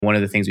One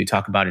of the things we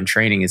talk about in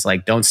training is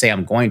like, don't say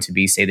I'm going to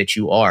be, say that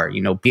you are.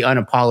 Be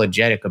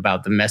unapologetic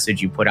about the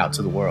message you put out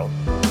to the world.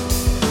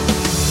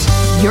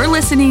 You're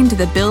listening to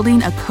the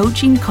Building a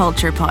Coaching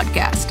Culture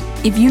podcast.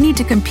 If you need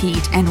to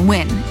compete and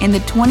win in the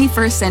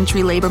 21st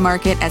century labor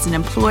market as an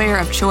employer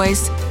of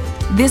choice,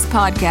 this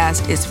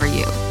podcast is for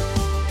you.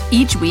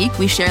 Each week,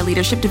 we share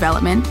leadership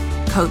development,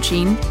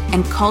 coaching,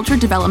 and culture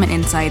development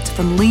insights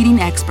from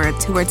leading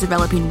experts who are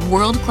developing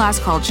world-class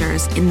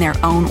cultures in their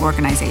own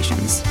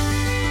organizations.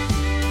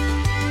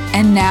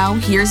 And now,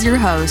 here's your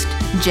host,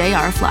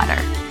 J.R. Flatter.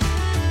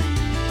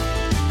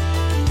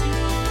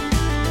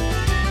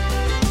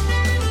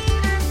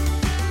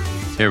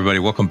 Hey everybody,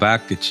 welcome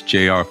back. It's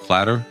J.R.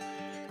 Flatter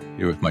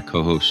here with my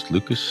co-host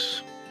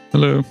Lucas.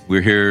 Hello. We're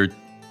here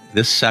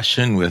this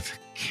session with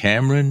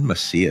Cameron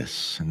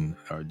Macias and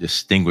our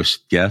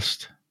distinguished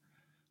guest.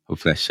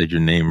 Hopefully I said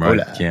your name right,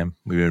 Hola. Cam.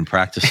 We've been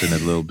practicing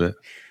it a little bit.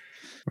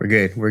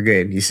 We're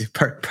good. You see,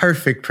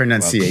 perfect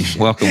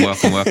pronunciation.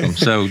 Welcome.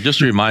 So just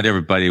to remind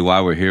everybody why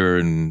we're here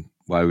and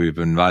why we've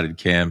invited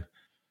Cam.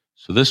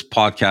 So this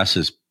podcast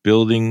is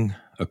building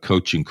a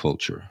coaching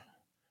culture.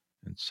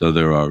 And so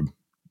there are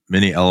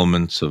many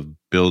elements of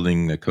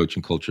building a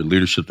coaching culture: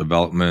 leadership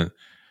development,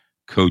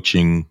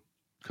 coaching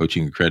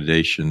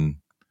accreditation,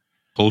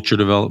 culture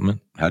development.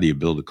 How do you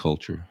build a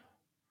culture?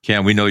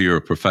 Cam, we know you're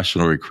a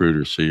professional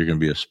recruiter, so you're going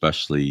to be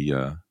especially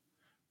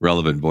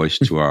relevant voice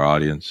to our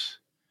audience.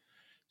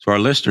 So our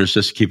listeners,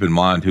 just keep in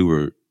mind who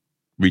we're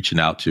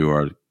reaching out to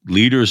are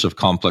leaders of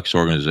complex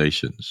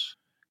organizations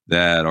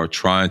that are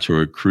trying to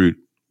recruit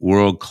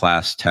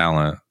world-class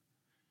talent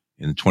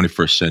in the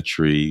 21st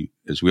century,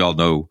 as we all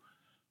know,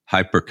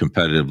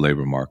 hyper-competitive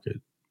labor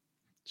market.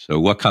 So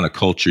what kind of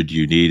culture do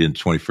you need in the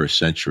 21st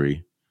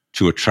century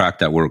to attract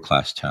that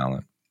world-class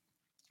talent?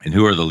 And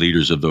who are the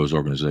leaders of those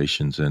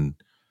organizations? And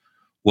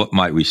what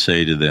might we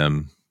say to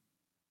them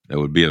that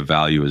would be of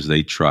value as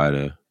they try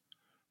to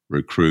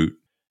recruit?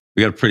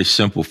 We got a pretty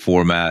simple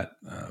format.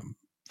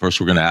 First,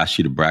 we're going to ask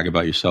you to brag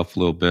about yourself a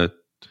little bit.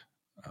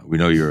 We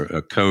know you're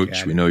a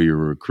coach. We know you're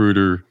a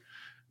recruiter.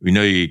 We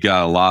know you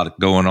got a lot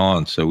going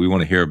on. So we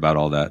want to hear about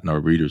all that. And our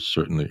readers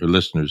certainly, or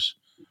listeners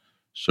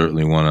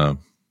certainly want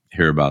to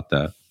hear about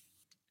that.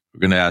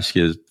 We're going to ask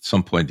you at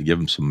some point to give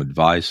them some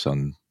advice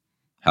on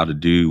how to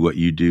do what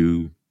you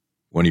do,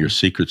 one of your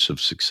secrets of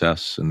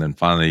success. And then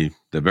finally, at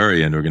the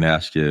very end, we're going to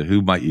ask you,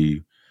 who might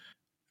you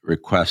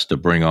request to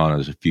bring on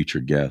as a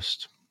future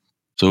guest?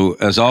 So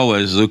as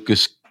always,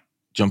 Lucas,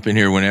 jump in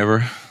here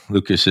whenever.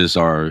 Lucas is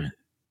our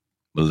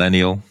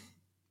millennial.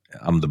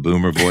 I'm the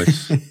boomer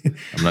voice.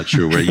 I'm not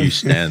sure where you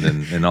stand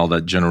in all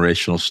that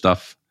generational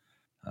stuff,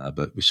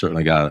 but we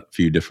certainly got a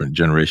few different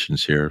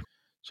generations here.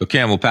 So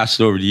Cam, we'll pass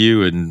it over to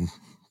you and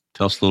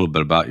tell us a little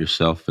bit about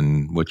yourself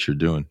and what you're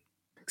doing.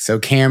 So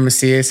Cam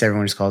Macias,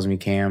 everyone just calls me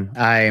Cam.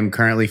 I am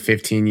currently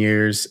 15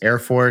 years Air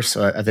Force.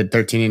 I did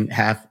 13 and a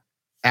half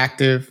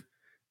active.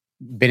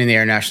 Been in the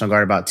Air National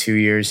Guard about 2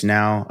 years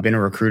now. I've been a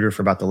recruiter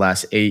for about the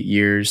last 8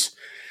 years.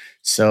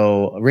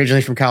 So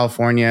originally from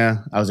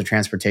California, I was a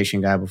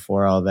transportation guy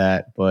before all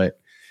that, but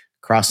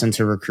crossed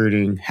into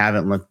recruiting,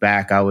 haven't looked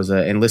back. I was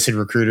an enlisted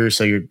recruiter.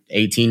 So you're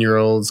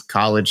 18-year-olds,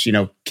 college,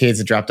 kids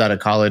that dropped out of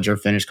college or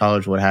finished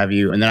college, what have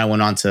you. And then I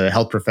went on to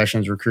health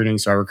professions recruiting.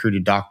 So I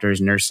recruited doctors,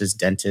 nurses,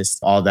 dentists,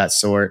 all that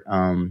sort.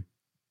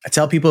 I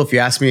tell people, if you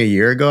asked me a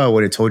year ago, I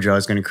would have told you I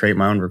was going to create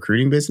my own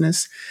recruiting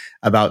business.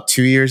 About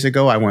 2 years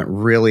ago, I went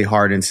really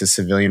hard into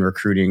civilian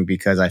recruiting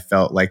because I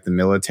felt like the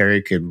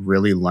military could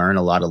really learn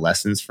a lot of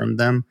lessons from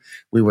them.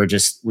 We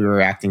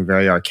were acting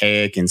very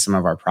archaic in some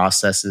of our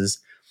processes.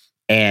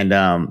 And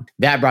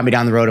that brought me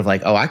down the road of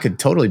like, I could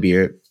totally be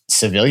a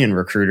civilian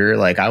recruiter.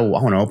 Like I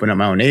want to open up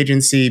my own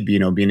agency, be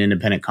an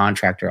independent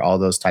contractor, all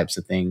those types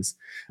of things.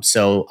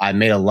 So I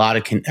made a lot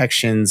of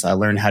connections. I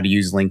learned how to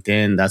use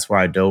LinkedIn. That's where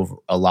I dove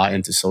a lot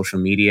into social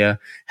media,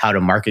 how to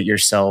market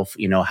yourself,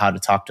 how to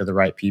talk to the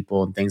right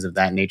people and things of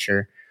that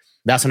nature.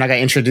 That's when I got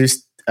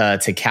introduced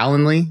to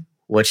Calendly,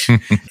 which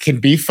can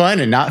be fun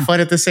and not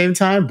fun at the same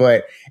time,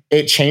 but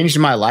it changed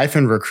my life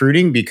in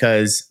recruiting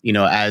because,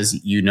 as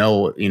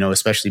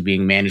especially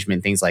being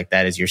management, things like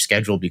that, is your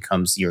schedule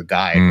becomes your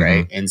guide,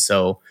 right?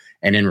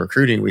 And in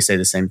recruiting, we say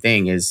the same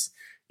thing is,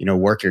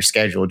 work your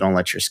schedule. Don't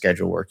let your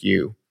schedule work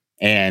you.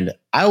 And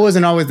I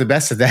wasn't always the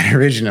best at that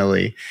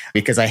originally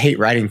because I hate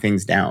writing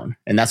things down.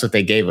 And that's what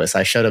they gave us.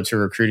 I showed up to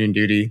recruiting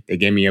duty. They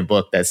gave me a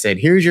book that said,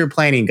 here's your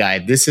planning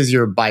guide. This is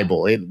your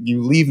Bible.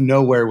 You leave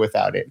nowhere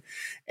without it.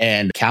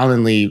 And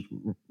Calendly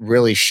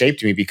really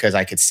shaped me because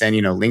I could send,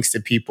 links to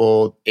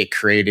people. It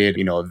created,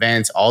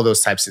 events, all those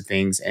types of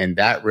things. And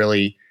that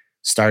really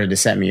started to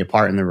set me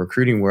apart in the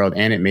recruiting world.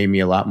 And it made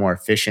me a lot more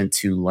efficient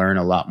to learn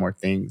a lot more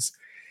things.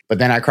 But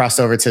then I crossed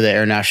over to the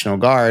Air National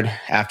Guard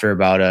after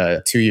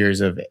about 2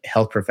 years of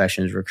health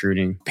professions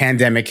recruiting.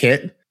 Pandemic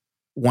hit.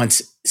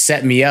 Once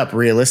set me up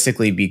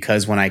realistically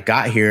because when I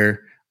got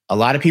here, a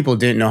lot of people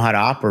didn't know how to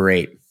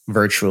operate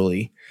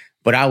virtually.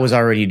 But I was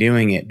already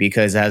doing it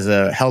because as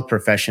a health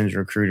professions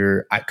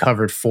recruiter, I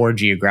covered 4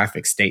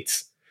 geographic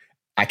states.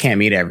 I can't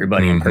meet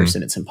everybody in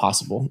person. It's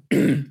impossible.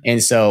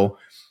 And so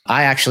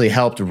I actually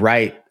helped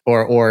write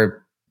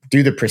or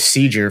do the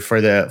procedure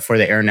for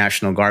the Air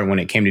National Guard when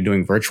it came to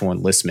doing virtual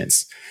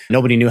enlistments.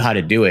 Nobody knew how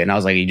to do it. And I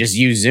was like, you just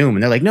use Zoom.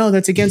 And they're like, no,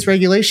 that's against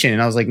regulation.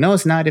 And I was like, no,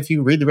 it's not. If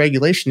you read the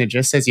regulation, it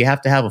just says you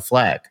have to have a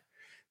flag.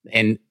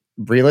 And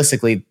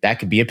realistically, that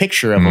could be a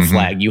picture of a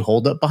flag you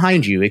hold up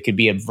behind you. It could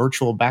be a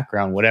virtual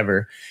background,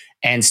 whatever.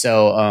 And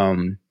so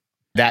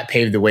that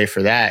paved the way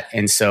for that.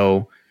 And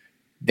so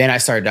then I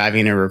started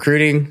diving into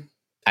recruiting.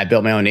 I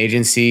built my own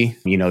agency,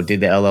 did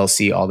the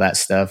LLC, all that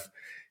stuff.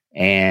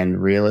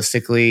 And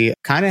realistically,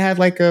 kind of had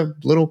like a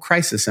little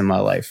crisis in my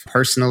life.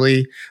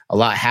 Personally, a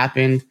lot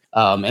happened.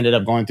 Ended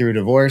up going through a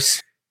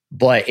divorce,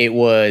 but it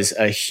was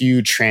a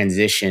huge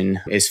transition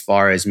as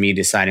far as me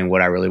deciding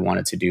what I really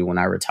wanted to do when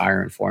I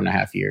retire in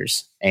 4.5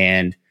 years.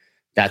 And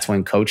that's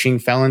when coaching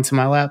fell into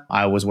my lap.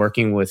 I was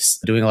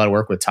doing a lot of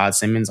work with Todd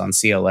Simmons on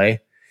CLA.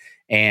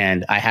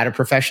 And I had a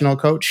professional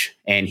coach,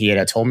 and he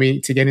had told me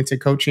to get into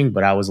coaching,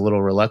 but I was a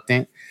little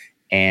reluctant.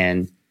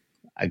 And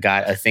I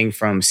got a thing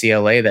from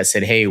CLA that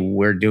said, hey,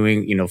 we're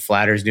doing,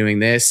 Flatter's doing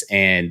this,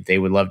 and they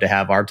would love to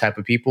have our type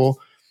of people.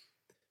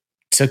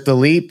 Took the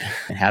leap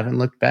and haven't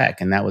looked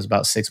back. And that was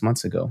about 6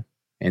 months ago.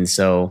 And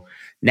so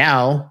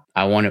now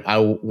I want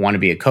to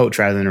be a coach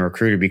rather than a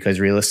recruiter,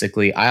 because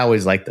realistically, I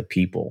always like the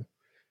people.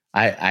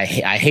 I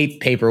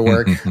hate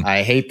paperwork.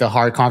 I hate the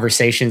hard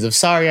conversations of,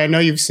 sorry, I know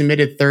you've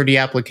submitted 30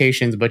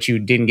 applications, but you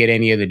didn't get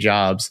any of the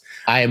jobs.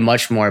 I am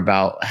much more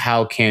about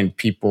how can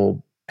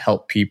people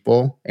help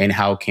people, and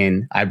how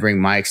can I bring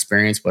my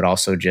experience, but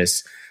also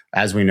just,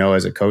 as we know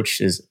as a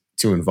coach, is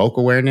to invoke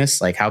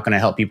awareness. Like, how can I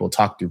help people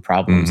talk through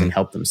problems and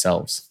help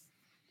themselves?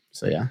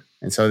 So, yeah.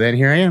 And so then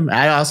here I am.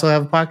 I also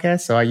have a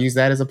podcast, so I use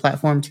that as a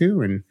platform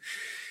too. And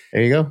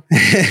there you go.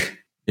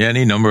 Yeah,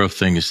 any number of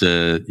things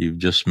that you've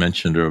just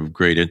mentioned are of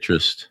great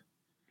interest.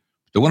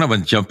 The one I'm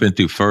going to jump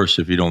into first,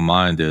 if you don't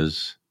mind,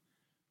 is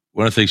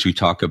one of the things we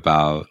talk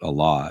about a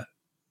lot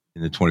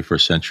in the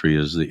 21st century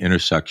is the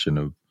intersection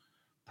of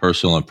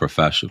personal and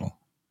professional.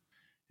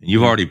 And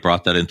you've already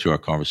brought that into our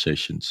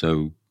conversation.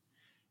 So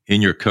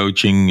in your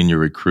coaching and your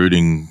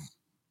recruiting,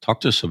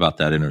 talk to us about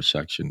that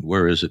intersection.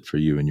 Where is it for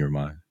you in your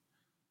mind?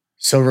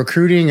 So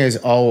recruiting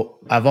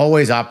I've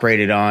always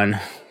operated on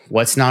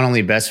what's not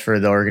only best for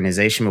the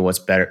organization, but what's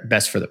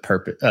best for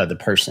the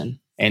person.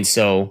 And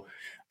so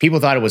people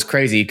thought it was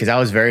crazy, because I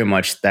was very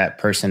much that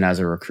person as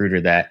a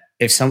recruiter that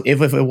if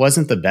it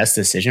wasn't the best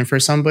decision for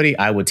somebody,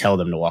 I would tell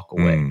them to walk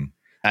away.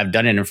 I've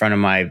done it in front of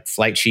my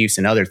flight chiefs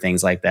and other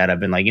things like that. I've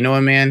been like, you know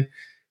what, man,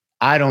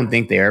 I don't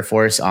think the Air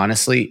Force,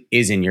 honestly,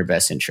 is in your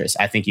best interest.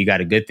 I think you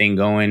got a good thing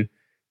going.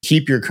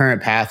 Keep your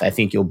current path. I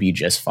think you'll be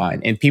just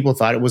fine. And people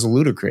thought it was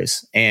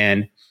ludicrous.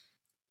 And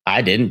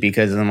I didn't,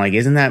 because I'm like,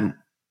 wasn't that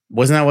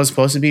what I'm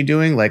supposed to be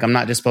doing? Like, I'm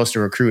not just supposed to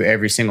recruit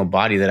every single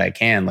body that I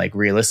can. Like,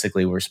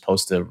 realistically, we're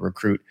supposed to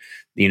recruit,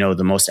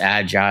 the most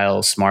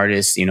agile,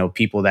 smartest,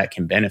 people that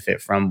can benefit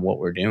from what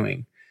we're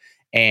doing.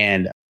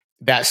 And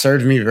that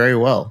served me very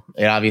well.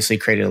 It obviously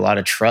created a lot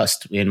of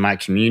trust in my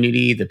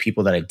community, the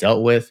people that I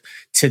dealt with.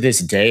 To this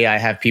day, I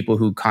have people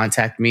who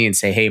contact me and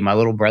say, hey, my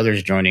little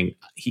brother's joining.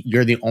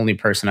 You're the only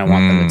person I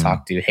want them to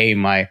talk to. Hey,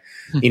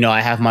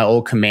 I have my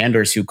old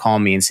commanders who call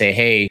me and say,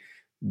 hey,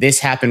 this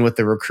happened with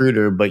the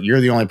recruiter, but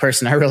you're the only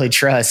person I really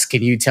trust.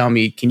 Can you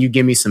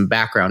give me some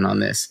background on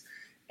this?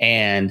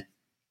 And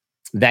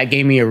that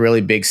gave me a really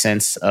big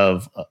sense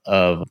of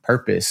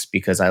purpose,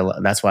 because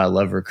that's why I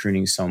love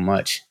recruiting so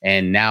much.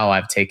 And now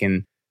I've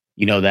taken,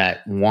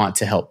 that want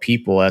to help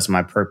people as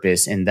my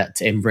purpose, and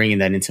bringing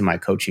that into my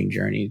coaching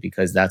journey,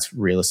 because that's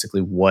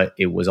realistically what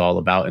it was all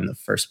about in the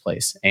first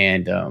place.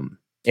 And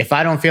if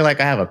I don't feel like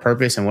I have a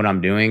purpose in what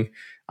I'm doing,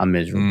 I'm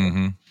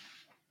miserable.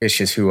 It's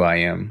just who I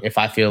am. If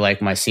I feel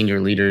like my senior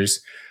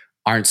leaders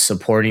aren't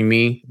supporting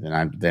me,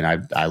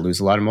 then I lose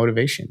a lot of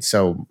motivation.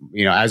 So,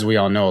 as we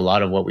all know, a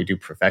lot of what we do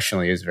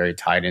professionally is very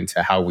tied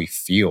into how we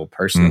feel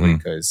personally,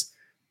 because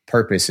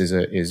purpose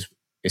is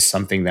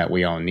something that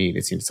we all need.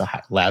 It's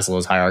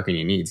Maslow's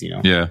hierarchy of needs,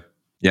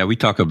 Yeah. We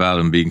talk about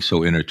them being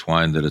so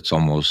intertwined that it's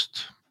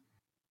almost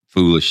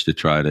foolish to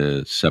try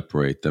to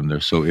separate them. They're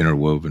so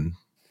interwoven.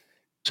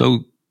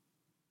 So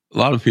a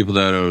lot of people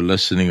that are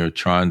listening are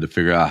trying to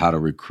figure out how to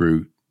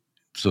recruit.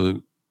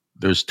 So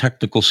there's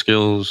technical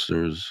skills,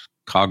 there's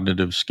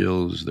cognitive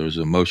skills, there's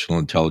emotional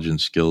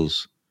intelligence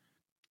skills.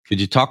 Could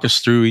you talk us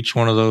through each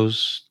one of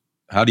those?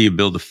 How do you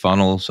build a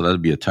funnel? So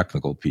that'd be a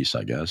technical piece,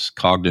 I guess.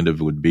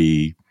 Cognitive would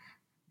be,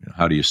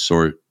 how do you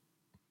sort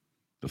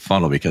the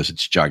funnel, because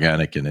it's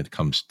gigantic and it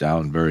comes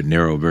down very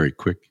narrow, very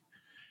quick.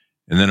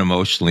 And then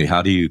emotionally,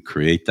 how do you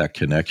create that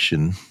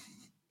connection?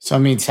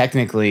 So,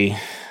 technically,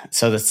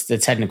 so that's the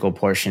technical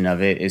portion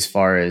of it, as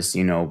far as,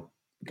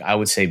 I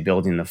would say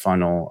building the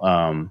funnel.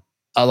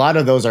 A lot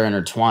of those are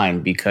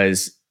intertwined,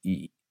 because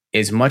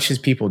as much as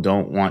people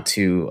don't want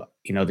to,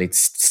 they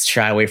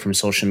shy away from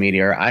social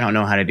media, or I don't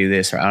know how to do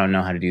this, or I don't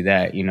know how to do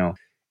that.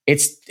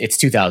 It's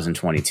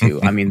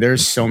 2022.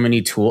 There's so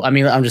many tools.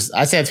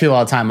 I say that to people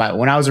all the time.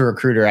 When I was a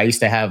recruiter, I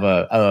used to have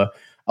a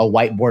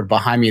whiteboard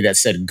behind me that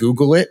said,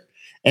 Google it.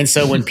 And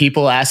so when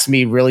people ask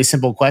me really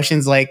simple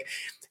questions like,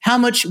 how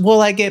much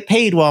will I get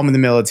paid while I'm in the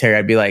military?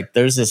 I'd be like,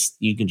 there's this,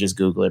 you can just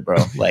Google it, bro.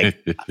 Like,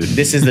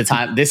 this is the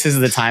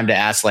time to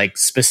ask like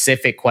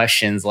specific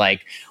questions.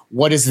 Like,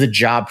 what is the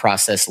job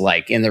process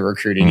like in the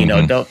recruiting?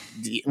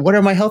 What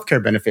are my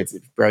healthcare benefits?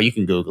 Bro, you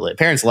can Google it.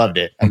 Parents loved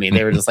it. I mean,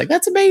 they were just like,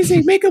 that's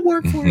amazing. Make them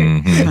work for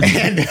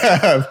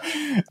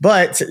it.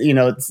 But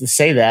to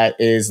say that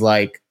is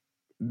like,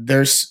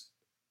 there's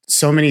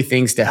so many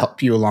things to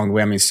help you along the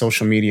way. I mean,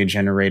 social media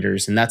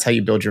generators, and that's how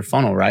you build your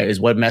funnel, right? Is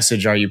what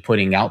message are you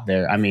putting out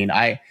there? I mean,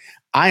 I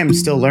am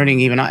still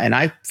learning and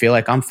I feel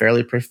like I'm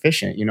fairly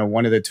proficient.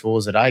 One of the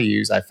tools that I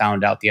use, I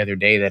found out the other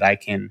day that I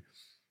can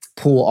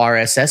pull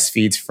RSS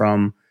feeds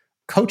from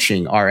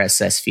coaching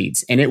RSS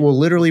feeds, and it will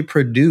literally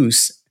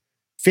produce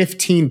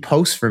 15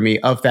 posts for me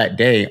of that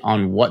day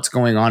on what's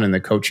going on in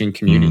the coaching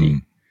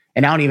community.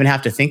 And I don't even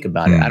have to think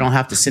about it. I don't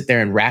have to sit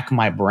there and rack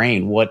my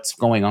brain what's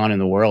going on in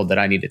the world that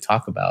I need to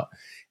talk about.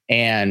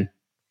 And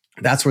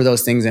that's where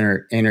those things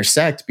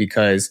intersect,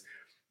 because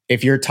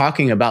if you're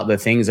talking about the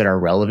things that are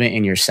relevant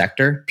in your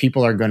sector,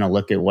 people are going to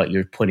look at what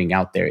you're putting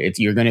out there.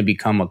 You're going to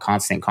become a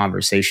constant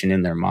conversation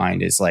in their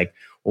mind. It's like,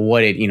 well,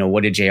 what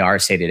did JR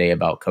say today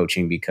about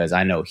coaching? Because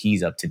I know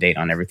he's up to date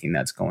on everything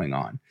that's going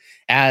on.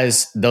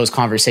 As those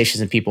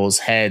conversations in people's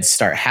heads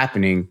start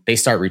happening, they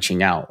start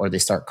reaching out, or they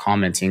start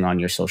commenting on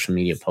your social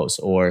media posts.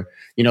 Or,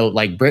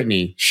 like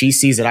Brittany, she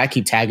sees that I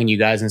keep tagging you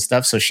guys and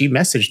stuff. So she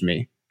messaged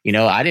me,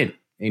 I didn't,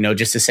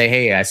 just to say,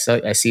 hey, I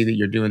see that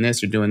you're doing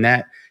this, you're doing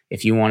that.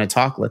 If you want to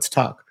talk, let's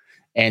talk.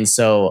 And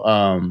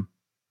so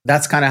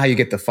that's kind of how you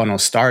get the funnel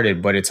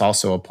started, but it's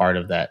also a part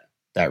of that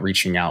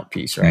reaching out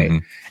piece, right?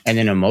 And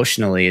then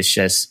emotionally, it's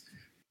just,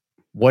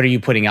 what are you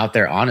putting out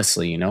there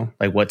honestly,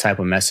 like what type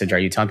of message are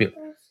you telling people?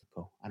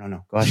 I don't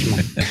know. Go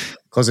ahead,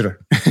 close the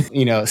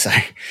door.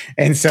 Sorry.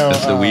 And so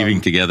that's the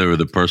weaving together of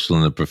the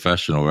personal and the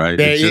professional, right?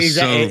 It's just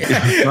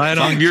exactly. Right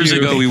on. Some years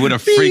ago, we would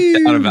have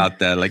freaked out about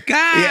that. Like,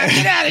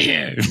 get out of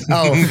here.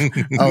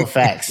 Oh,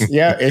 facts.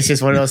 Yeah. It's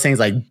just one of those things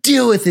like,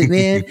 deal with it,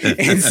 man.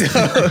 And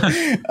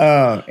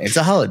so it's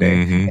a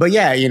holiday. But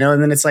yeah,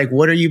 and then it's like,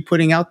 what are you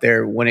putting out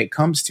there when it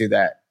comes to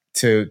that,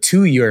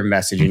 to your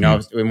message?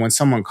 And when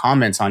someone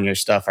comments on your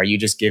stuff, are you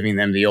just giving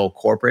them the old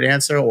corporate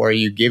answer, or are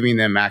you giving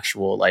them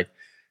actual, like,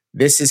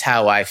 this is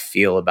how I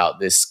feel about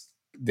this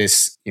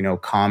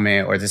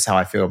comment, or this is how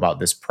I feel about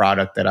this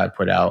product that I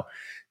put out.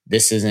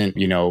 This isn't,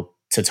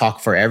 to talk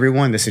for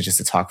everyone. This is just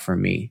to talk for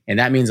me. And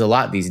that means a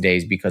lot these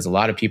days, because a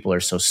lot of people are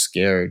so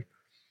scared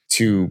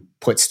to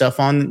put stuff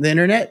on the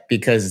internet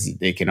because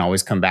they can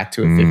always come back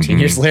to it 15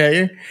 years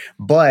later.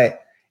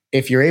 But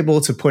if you're able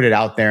to put it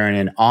out there in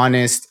an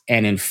honest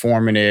and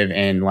informative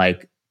and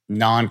like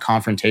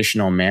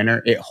non-confrontational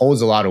manner, it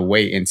holds a lot of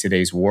weight in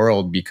today's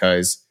world,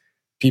 because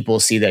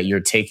people see that you're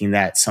taking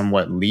that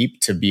somewhat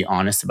leap to be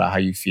honest about how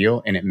you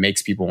feel, and it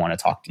makes people want to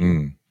talk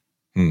to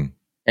you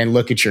and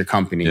look at your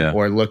company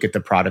or look at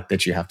the product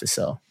that you have to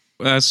sell.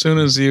 As soon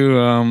as you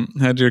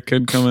had your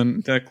kid come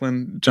in,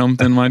 Declan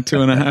jumped in my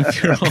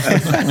 2.5-year-old.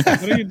 I'm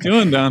like, what are you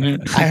doing down here?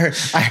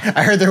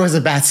 I heard there was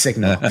a bat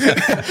signal.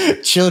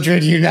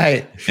 Children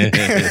unite.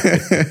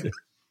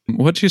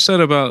 What you said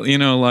about,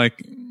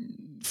 like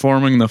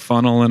forming the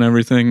funnel and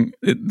everything,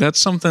 that's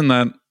something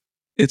that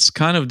it's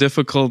kind of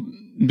difficult,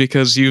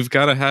 because you've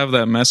got to have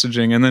that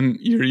messaging, and then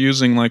you're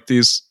using like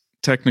these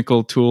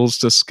technical tools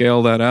to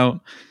scale that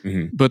out.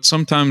 But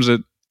sometimes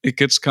it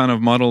gets kind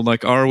of muddled.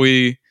 Like, are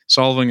we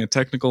solving a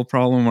technical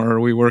problem, or are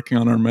we working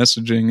on our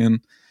messaging? And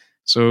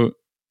so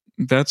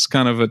that's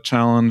kind of a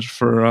challenge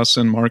for us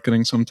in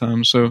marketing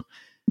sometimes. So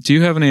do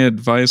you have any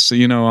advice,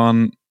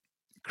 on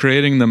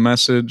creating the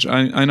message?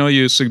 I know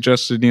you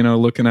suggested,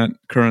 looking at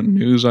current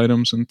news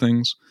items and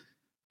things.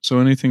 So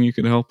anything you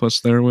could help us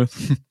there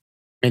with?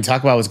 I mean,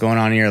 talk about what's going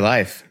on in your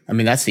life. I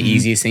mean, that's the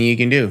easiest thing you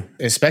can do,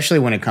 especially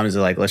when it comes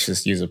to like, let's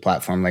just use a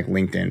platform like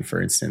LinkedIn,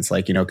 for instance,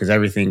 like, because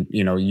everything,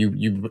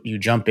 you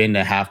jump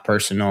into half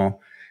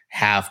personal,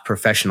 half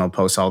professional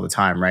posts all the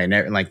time, right?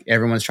 And like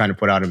everyone's trying to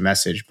put out a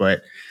message,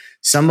 but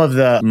some of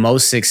the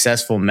most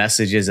successful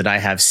messages that I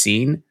have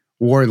seen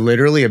were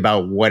literally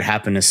about what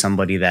happened to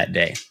somebody that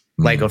day.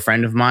 Like a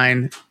friend of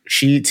mine,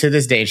 she, to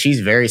this day,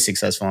 she's very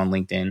successful on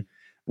LinkedIn.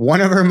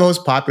 One of her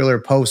most popular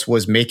posts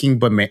was making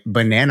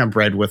banana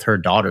bread with her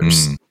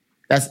daughters.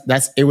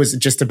 It was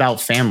just about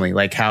family,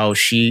 like how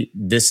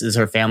this is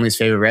her family's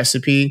favorite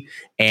recipe,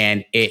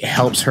 and it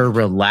helps her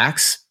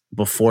relax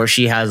before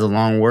she has a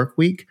long work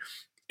week.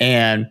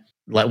 And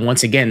like,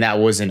 once again, that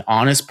was an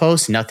honest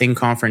post, nothing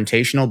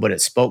confrontational, but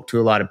it spoke to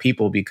a lot of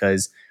people,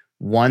 because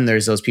one,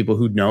 there's those people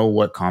who know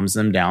what calms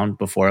them down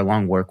before a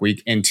long work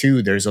week. And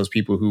two, there's those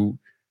people who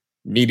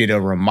needed a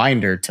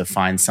reminder to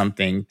find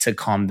something to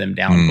calm them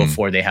down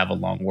before they have a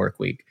long work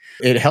week.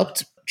 It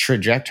helped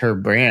traject her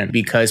brand,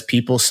 because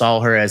people saw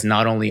her as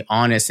not only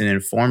honest and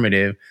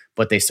informative,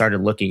 but they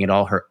started looking at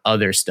all her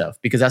other stuff,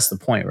 because that's the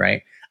point,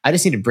 right? I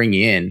just need to bring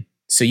you in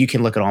so you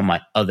can look at all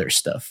my other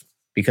stuff,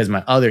 because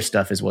my other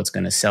stuff is what's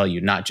going to sell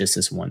you, not just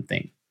this one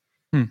thing.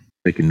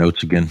 Taking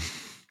notes again.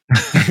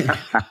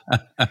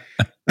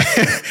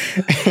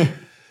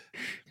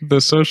 The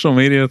social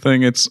media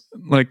thing, it's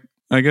like,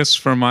 I guess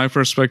from my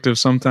perspective,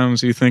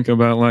 sometimes you think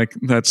about like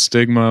that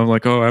stigma of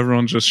like, oh,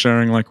 everyone's just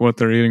sharing like what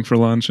they're eating for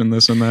lunch and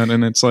this and that.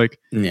 And it's like,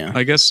 Yeah.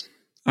 I guess,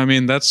 I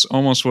mean, that's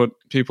almost what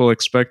people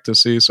expect to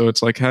see. So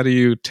it's like, how do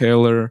you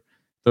tailor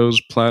those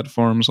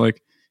platforms?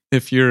 Like,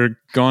 if you're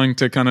going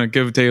to kind of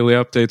give daily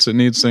updates, it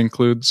needs to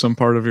include some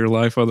part of your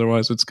life.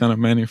 Otherwise, it's kind of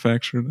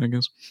manufactured, I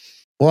guess.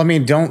 Well, I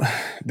mean, don't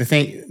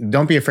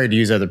be afraid to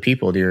use other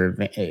people to your,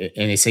 and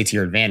they say to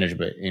your advantage,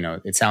 but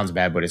it sounds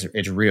bad, but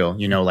it's real.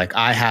 Like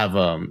I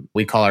have,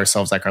 we call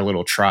ourselves like our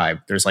little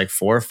tribe. There's like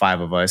 4 or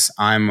 5 of us.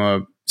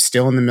 I'm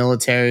still in the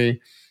military,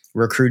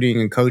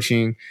 recruiting and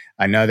coaching.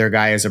 Another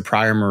guy is a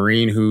prior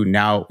Marine who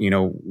now,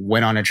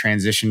 went on a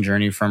transition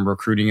journey from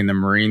recruiting in the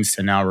Marines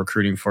to now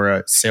recruiting for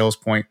a sales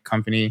point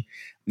company.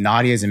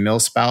 Nadia is a mill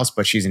spouse,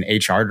 but she's an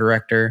HR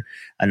director.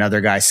 Another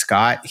guy,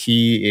 Scott,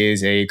 he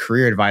is a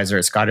career advisor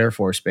at Scott Air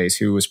Force Base,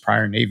 who was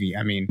prior Navy.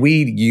 I mean,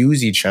 we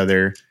use each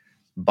other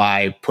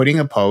by putting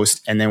a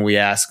post, and then we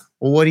ask,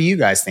 well, what do you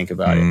guys think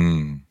about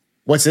it?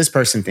 What's this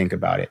person think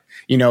about it?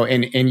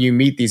 And you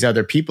meet these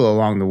other people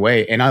along the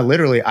way. And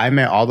I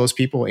met all those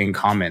people in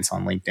comments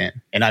on LinkedIn,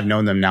 and I've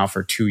known them now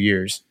for 2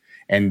 years,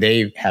 and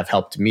they have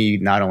helped me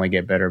not only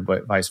get better,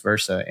 but vice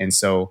versa. And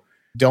so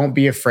don't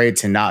be afraid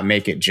to not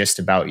make it just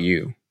about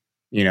you.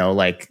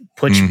 Like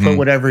put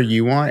whatever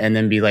you want, and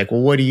then be like, well,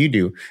 what do you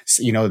do?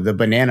 The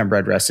banana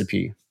bread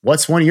recipe.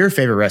 What's one of your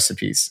favorite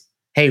recipes?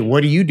 Hey,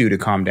 what do you do to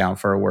calm down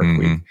for a work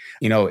week?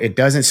 It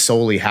doesn't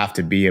solely have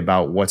to be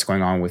about what's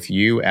going on with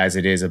you, as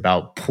it is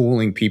about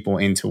pulling people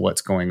into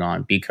what's going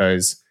on,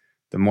 because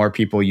the more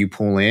people you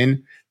pull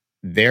in,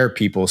 their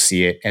people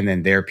see it, and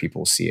then their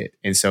people see it.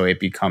 And so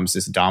it becomes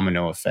this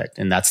domino effect.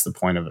 And that's the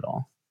point of it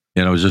all.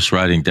 And I was just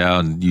writing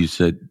down, you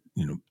said,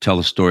 tell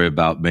a story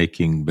about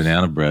making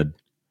banana bread.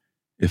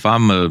 If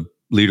I'm a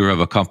leader of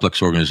a complex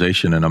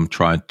organization and I'm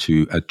trying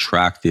to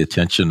attract the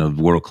attention of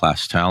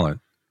world-class talent,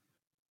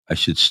 I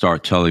should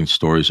start telling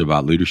stories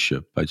about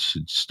leadership. I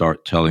should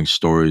start telling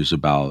stories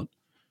about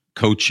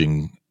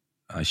coaching.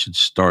 I should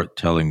start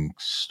telling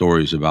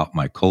stories about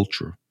my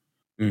culture.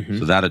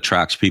 So that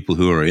attracts people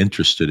who are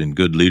interested in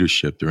good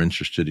leadership. They're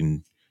interested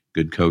in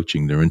good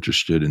coaching. They're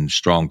interested in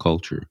strong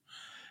culture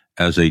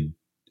as a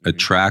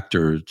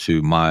attractor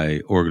to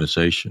my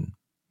organization.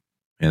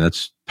 And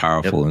that's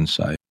powerful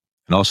insight.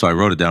 And also, I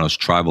wrote it down as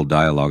tribal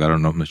dialogue.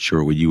 I'm not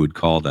sure what you would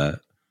call that,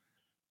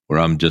 where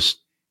I'm just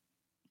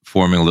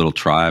forming a little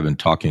tribe and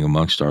talking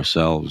amongst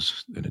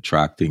ourselves and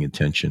attracting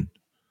attention.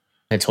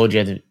 I told you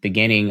at the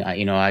beginning,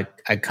 I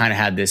kind of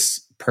had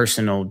this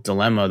personal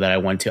dilemma that I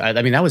went to. I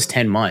mean, that was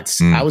 10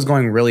 months. I was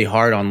going really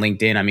hard on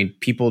LinkedIn. I mean,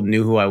 people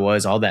knew who I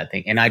was, all that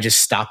thing. And I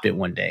just stopped it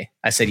one day.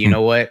 I said, you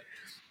know what?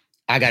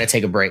 I got to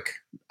take a break.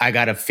 I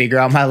got to figure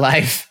out my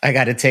life. I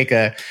need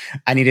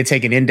to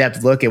take an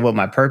in-depth look at what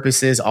my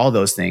purpose is, all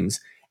those things.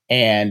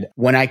 And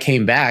when I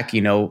came back,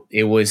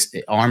 it was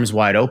arms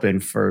wide open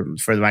for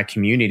my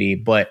community,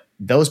 but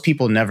those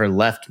people never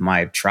left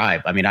my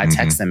tribe. I mean, I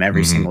text them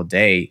every single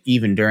day,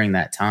 even during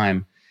that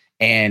time.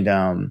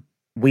 And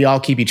we all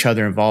keep each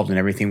other involved in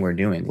everything we're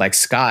doing. Like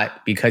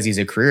Scott, because he's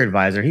a career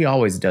advisor, he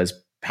always does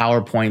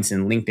PowerPoints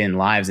and LinkedIn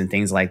Lives and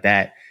things like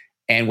that.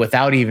 And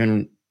without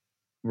even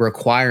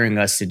requiring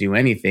us to do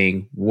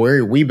anything,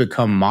 we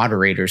become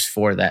moderators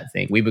for that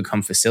thing. We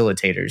become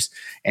facilitators.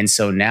 And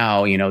so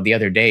now, the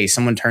other day,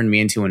 someone turned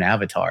me into an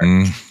avatar.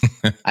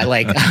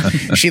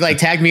 She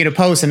tagged me in a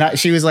post, and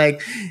she was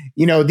like,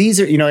 these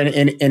are,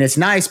 and it's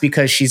nice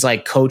because she's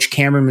like, Coach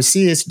Cameron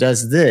Macias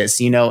does this,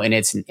 and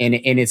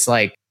it's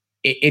like,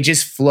 it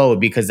just flowed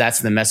because that's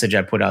the message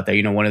I put out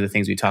there. One of the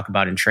things we talk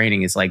about in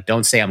training is like,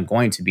 don't say I'm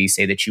going to be,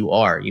 say that you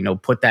are,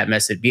 put that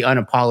message, be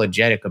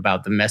unapologetic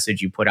about the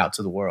message you put out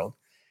to the world.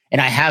 And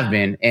I have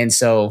been. And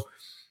so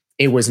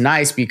it was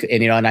nice because,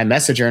 and I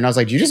messaged her and I was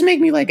like, you just make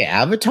me like an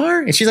avatar?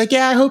 And she's like,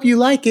 yeah, I hope you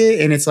like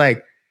it. And it's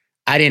like,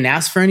 I didn't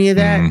ask for any of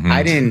that.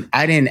 I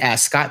didn't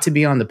ask Scott to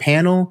be on the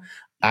panel.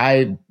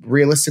 I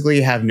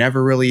realistically have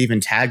never really even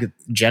tagged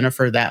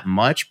Jennifer that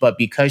much, but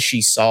because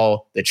she saw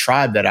the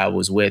tribe that I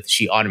was with,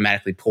 she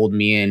automatically pulled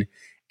me in.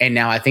 And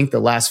now I think the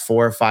last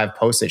 4 or 5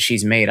 posts that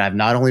she's made, I've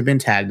not only been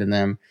tagged in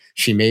them,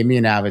 she made me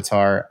an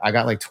avatar. I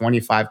got like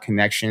 25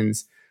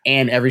 connections.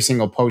 And every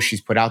single post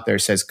she's put out there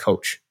says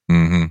coach.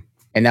 And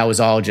that was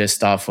all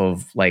just off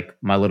of like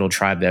my little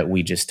tribe that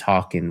we just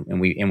talk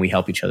and we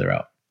help each other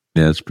out.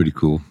 Yeah, that's pretty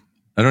cool.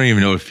 I don't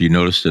even know if you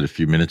noticed it a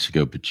few minutes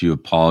ago, but you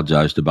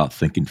apologized about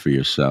thinking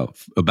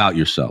about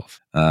yourself.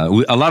 A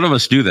lot of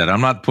us do that.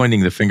 I'm not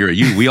pointing the finger at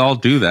you. We all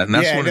do that. And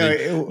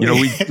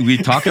that's we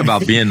talk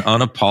about being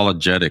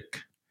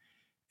unapologetic.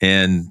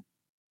 And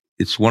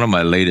it's one of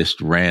my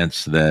latest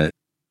rants that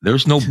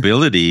there's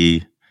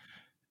nobility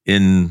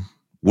in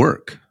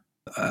work.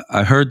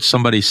 I heard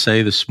somebody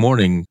say this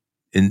morning,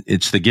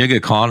 it's the gig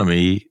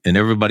economy and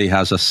everybody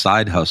has a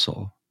side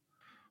hustle.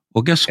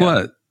 Well, guess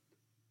what?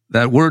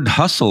 That word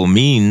hustle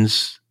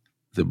means,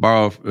 to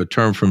borrow a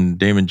term from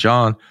Damon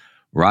John,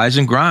 rise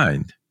and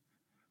grind,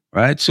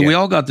 right? So we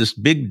all got this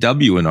big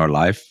W in our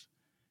life,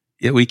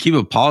 yet we keep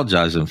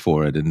apologizing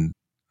for it. And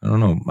I don't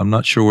know. I'm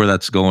not sure where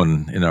that's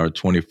going in our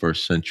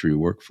 21st century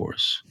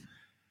workforce.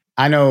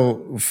 I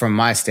know from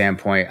my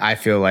standpoint, I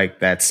feel like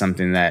that's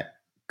something that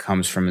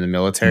comes from the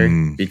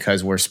military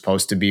because we're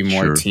supposed to be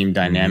more team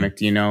dynamic,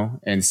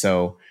 And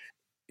so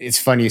it's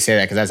funny you say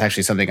that because that's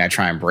actually something I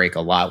try and break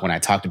a lot when I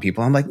talk to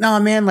people. I'm like, no,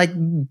 man, like,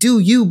 do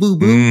you, boo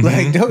boo?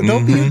 Like,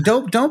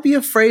 don't be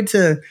afraid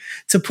to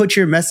put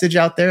your message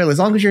out there. As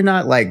long as you're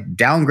not like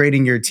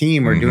downgrading your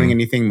team or doing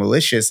anything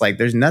malicious, like,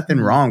 there's nothing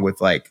wrong with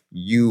like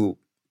you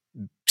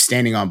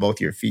standing on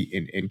both your feet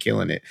and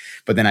killing it.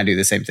 But then I do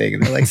the same thing,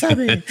 and they're like, stop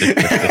it.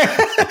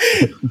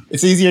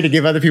 It's easier to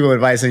give other people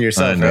advice than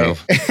yourself. I know.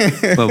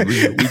 Right? Well,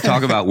 we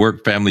talk about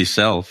work, family,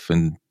 self,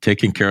 and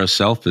taking care of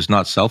self is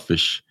not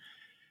selfish.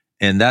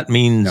 And that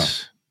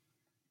means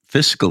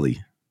fiscally,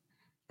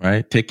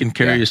 right? Taking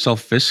care of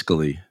yourself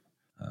fiscally.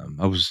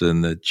 I was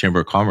in the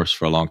Chamber of Commerce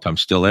for a long time,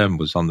 still am,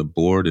 was on the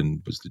board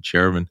and was the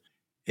chairman.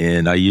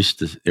 And I used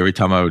to, every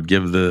time I would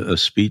give a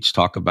speech,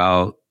 talk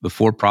about the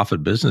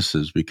for-profit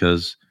businesses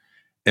because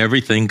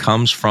everything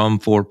comes from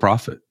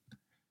for-profit.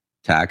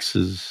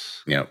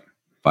 Taxes,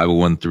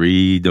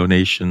 501(c)(3)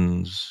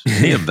 donations,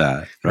 any of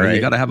that, right? You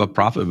got to have a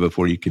profit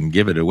before you can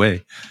give it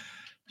away.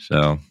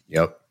 So,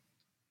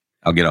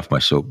 I'll get off my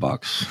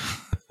soapbox.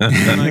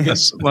 And I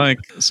guess like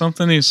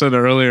something you said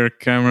earlier,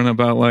 Cameron,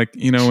 about like,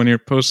 when you're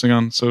posting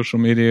on social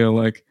media,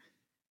 like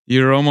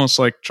you're almost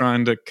like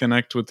trying to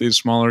connect with these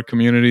smaller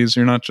communities.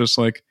 You're not just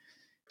like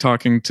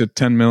talking to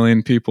 10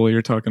 million people.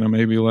 You're talking to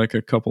maybe like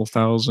a couple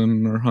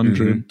thousand or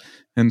 100.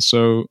 And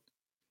so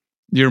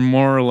you're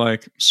more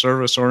like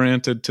service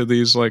oriented to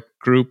these like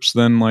groups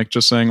than like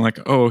just saying like,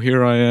 oh,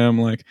 here I am,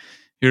 like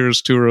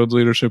here's Two Roads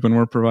Leadership and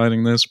we're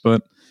providing this.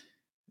 But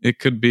it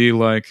could be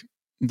like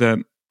that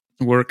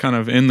we're kind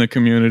of in the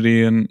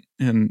community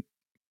and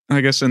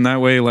I guess in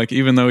that way, like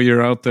even though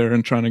you're out there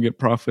and trying to get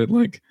profit,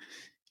 like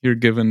you're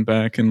giving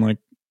back and like,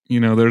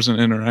 there's an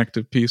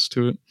interactive piece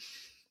to it.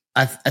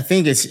 I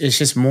think it's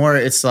just more,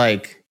 it's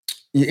like,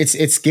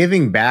 it's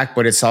giving back,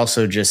 but it's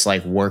also just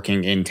like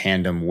working in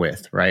tandem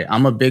with, right?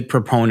 I'm a big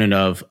proponent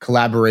of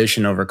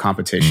collaboration over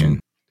competition.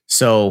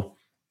 So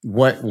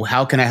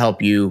how can I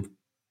help you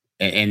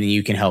and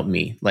you can help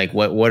me? Like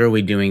what are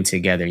we doing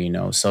together,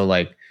 So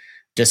like,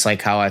 just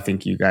like how I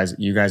think you guys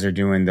are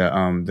doing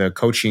the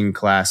coaching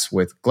class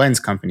with Glenn's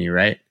company,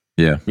 right?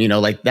 Yeah.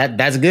 Like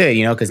that's good,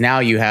 because now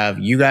you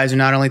guys are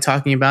not only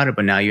talking about it,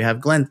 but now you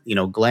have Glenn,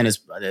 Glenn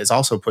is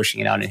also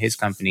pushing it out in his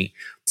company.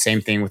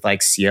 Same thing with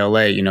like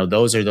CLA,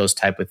 those are those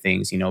type of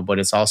things, but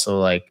it's also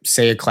like,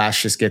 say a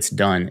class just gets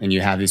done and you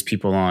have these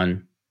people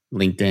on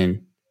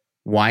LinkedIn.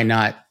 Why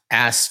not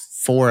ask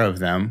 4 of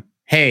them,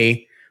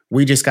 hey,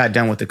 we just got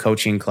done with the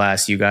coaching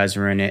class. You guys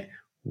were in it.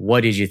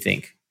 What did you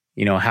think?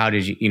 How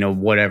did you,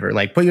 whatever,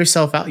 like put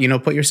yourself out,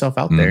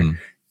 there.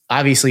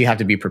 Obviously you have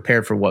to be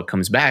prepared for what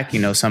comes back.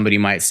 Somebody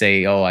might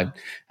say, oh,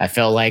 I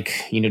felt like,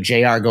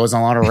 JR goes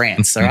on a lot of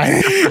rants,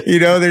 right?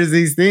 There's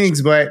these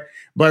things, but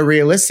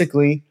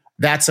realistically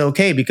that's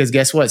okay. Because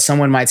guess what?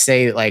 Someone might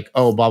say like,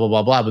 oh, blah, blah,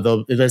 blah, blah.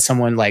 But there's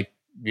someone like,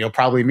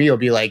 probably me will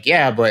be like,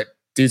 yeah, but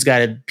dude's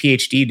got a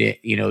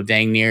PhD,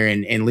 dang near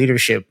in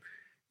leadership.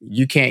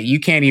 You can't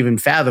even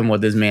fathom what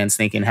this man's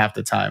thinking half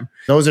the time.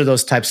 Those are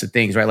those types of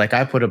things, right? Like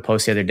I put a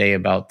post the other day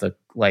about the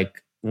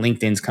like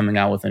LinkedIn's coming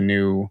out with a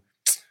new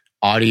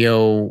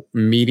audio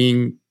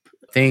meeting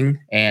thing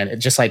and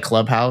it's just like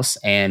Clubhouse.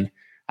 And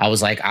I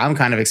was like, I'm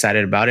kind of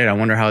excited about it. I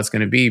wonder how it's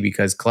going to be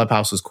because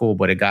Clubhouse was cool,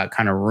 but it got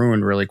kind of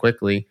ruined really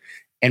quickly.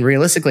 And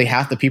realistically,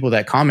 half the people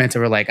that commented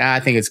were like, I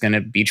think it's going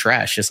to be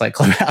trash, just like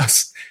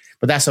Clubhouse.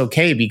 But that's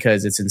okay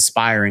because it's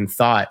inspiring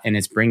thought and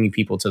it's bringing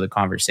people to the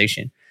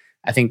conversation.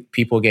 I think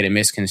people get it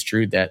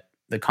misconstrued that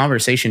the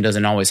conversation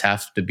doesn't always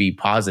have to be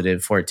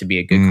positive for it to be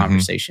a good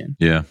conversation.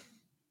 Yeah.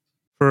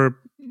 For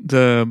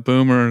the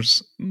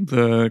boomers,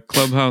 the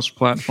Clubhouse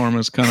platform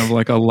is kind of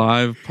like a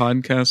live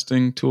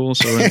podcasting tool.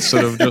 So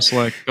instead of just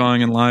like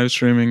going and live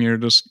streaming, you're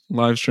just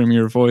live streaming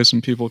your voice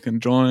and people can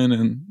join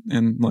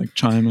and like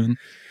chime in.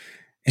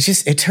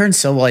 It turns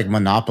so like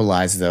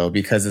monopolized though,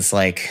 because it's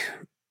like,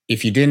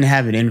 if you didn't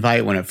have an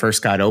invite when it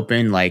first got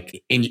open,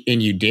 like, and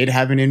you did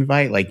have an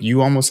invite, like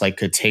you almost like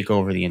could take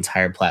over the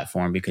entire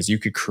platform because you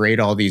could create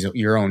all these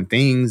your own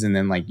things. And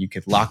then like you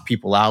could lock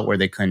people out where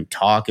they couldn't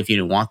talk if you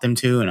didn't want them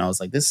to. And I was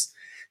like, this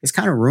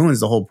kind of ruins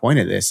the whole point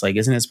of this. Like,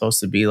 isn't it supposed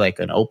to be like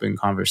an open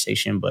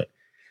conversation? But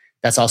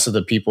that's also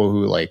the people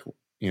who like,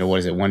 what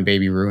is it? One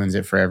baby ruins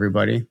it for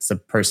everybody. It's the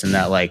person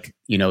that like,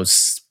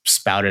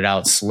 spouted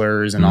out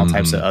slurs and all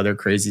types of other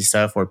crazy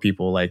stuff where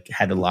people like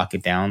had to lock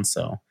it down.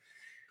 So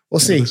we'll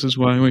see. This is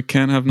why we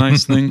can't have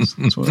nice things.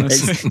 That's what I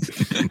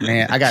say.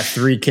 Man, I got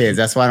 3 kids.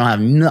 That's why I don't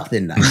have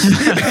nothing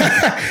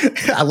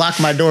nice. I lock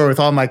my door with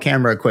all my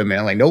camera equipment.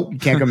 I'm like, nope, you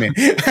can't come in.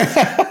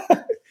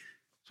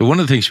 So one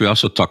of the things we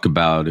also talk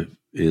about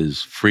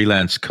is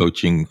freelance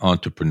coaching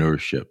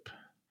entrepreneurship.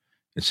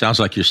 It sounds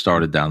like you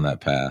started down that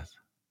path.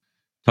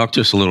 Talk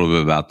to us a little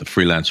bit about the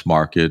freelance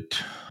market.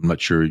 I'm not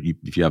sure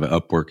if you have an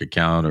Upwork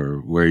account or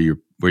where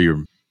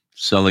you're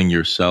selling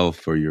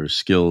yourself or your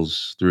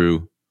skills through.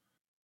 And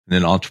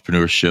then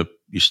entrepreneurship,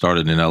 you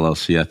started an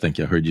LLC, I think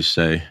I heard you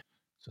say.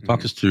 So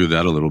talk us through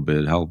that a little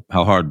bit. How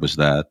hard was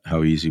that?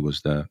 How easy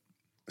was that?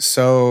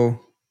 So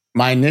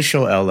my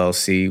initial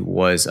LLC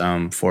was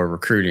for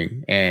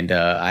recruiting, and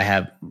I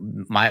have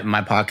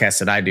my podcast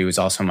that I do is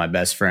also my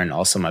best friend,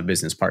 also my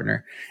business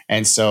partner,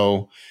 and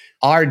so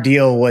our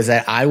deal was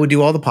that I would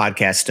do all the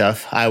podcast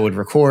stuff. I would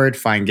record,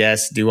 find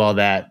guests, do all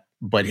that,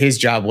 but his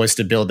job was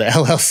to build the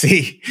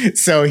LLC.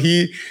 So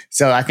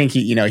I think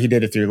he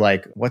did it through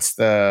what's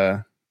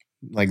the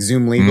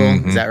Zoom Legal.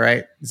 Mm-hmm. Is that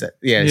right?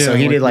 Yeah. So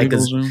he did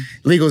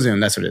Legal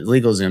Zoom. That's what it is.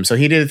 Legal Zoom. So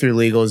he did it through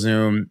Legal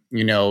Zoom.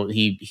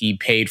 He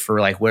paid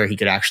for where he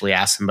could actually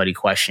ask somebody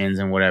questions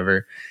and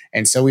whatever.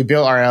 And so we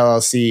built our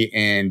LLC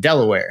in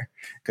Delaware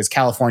because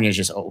California is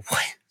just,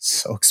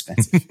 so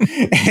expensive.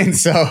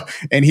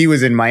 and he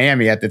was in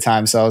Miami at the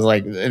time. So I was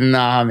like,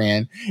 nah,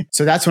 man.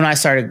 So that's when I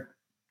started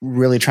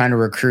really trying to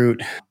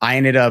recruit. I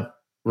ended up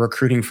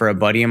recruiting for a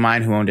buddy of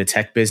mine who owned a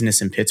tech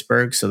business in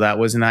Pittsburgh. So that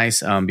was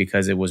nice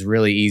because it was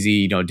really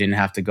easy. Didn't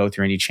have to go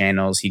through any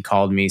channels. He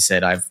called me,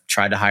 said, I've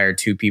tried to hire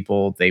 2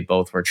 people. They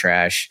both were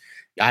trash.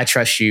 I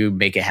trust you.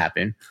 Make it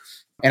happen.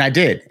 And I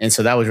did. And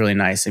so that was really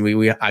nice.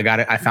 And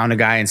I found a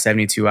guy in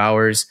 72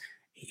 hours.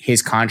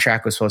 His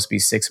contract was supposed to be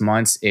 6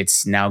 months.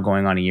 It's now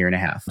going on 1.5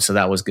 years. So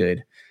that was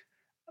good.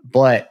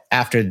 But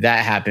after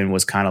that happened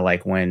was kind of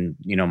like when,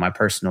 my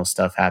personal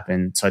stuff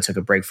happened. So I took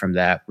a break from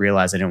that,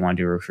 realized I didn't want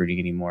to do recruiting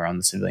anymore on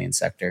the civilian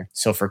sector.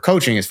 So for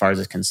coaching, as far as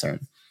it's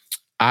concerned,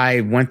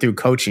 I went through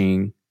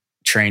coaching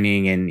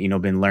training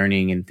and, been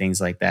learning and things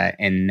like that.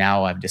 And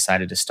now I've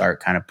decided to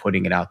start kind of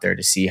putting it out there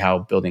to see how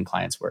building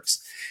clients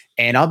works.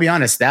 And I'll be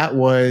honest, that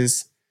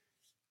was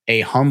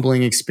a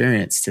humbling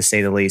experience to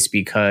say the least,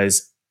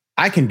 because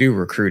I can do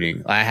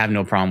recruiting. I have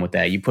no problem with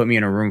that. You put me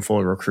in a room full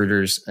of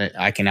recruiters,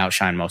 I can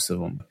outshine most of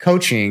them.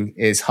 Coaching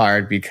is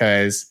hard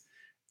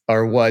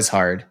was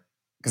hard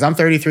because I'm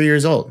 33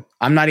 years old.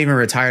 I'm not even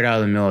retired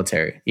out of the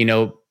military.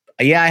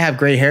 I have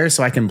gray hair,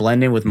 so I can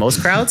blend in with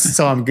most crowds.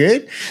 So I'm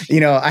good.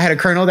 I had a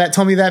colonel that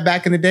told me that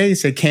back in the day. He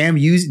said, Cam,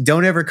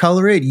 don't ever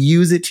color it.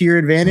 Use it to your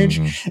advantage.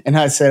 Mm-hmm. And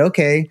I said,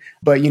 okay.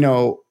 But,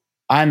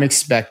 I'm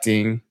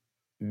expecting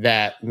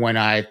that when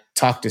I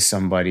talk to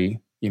somebody,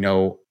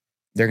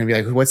 they're going to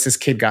be like, what's this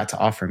kid got to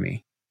offer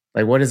me?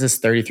 Like, what is this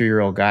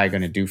 33-year-old guy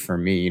going to do for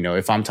me?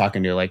 If I'm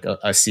talking to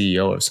a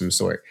CEO of some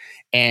sort.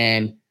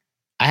 And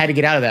I had to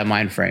get out of that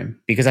mind frame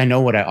because I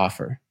know what I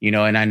offer,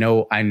 and I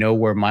know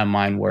where my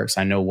mind works.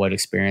 I know what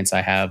experience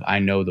I have. I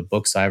know the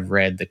books I've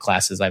read, the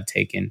classes I've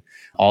taken,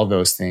 all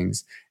those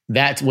things.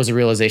 That was a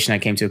realization I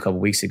came to a couple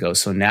of weeks ago.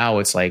 So now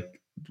it's like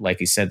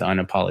you said, the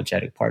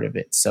unapologetic part of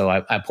it. So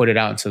I put it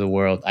out into the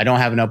world. I don't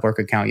have an Upwork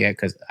account yet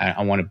because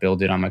I want to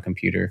build it on my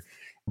computer.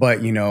 But,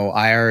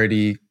 I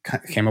already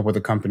came up with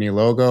a company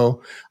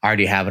logo. I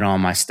already have it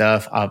on my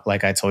stuff.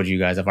 Like I told you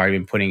guys, I've already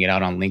been putting it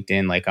out on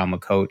LinkedIn. Like I'm a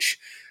coach.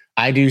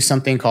 I do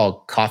something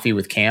called Coffee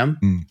with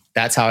Cam.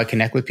 That's how I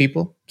connect with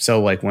people.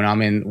 So like when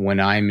I'm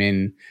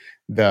in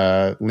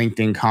the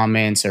LinkedIn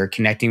comments or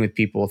connecting with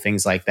people,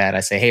 things like that,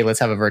 I say, hey, let's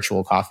have a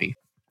virtual coffee.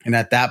 And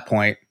at that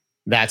point,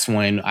 that's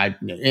when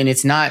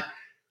it's not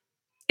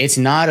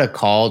a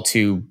call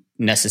to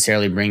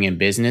necessarily bring in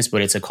business,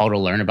 but it's a call to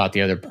learn about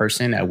the other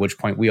person, at which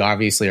point we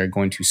obviously are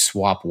going to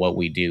swap what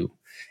we do.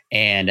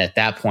 And at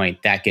that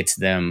point, that gets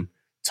them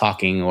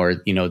talking,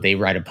 or, they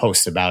write a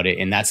post about it.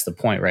 And that's the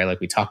point, right? Like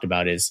we talked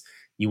about, is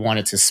you want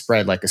it to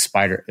spread like a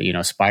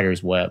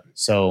spider's web.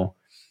 So,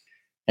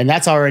 and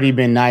that's already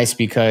been nice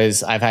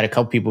because I've had a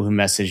couple people who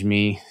messaged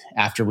me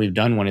after we've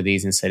done one of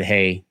these and said,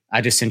 hey,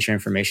 I just sent your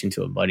information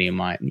to a buddy of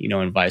mine,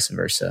 and vice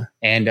versa.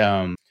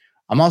 And,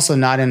 I'm also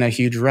not in a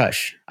huge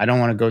rush. I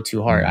don't want to go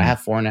too hard. I have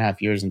 4.5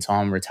 years until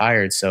I'm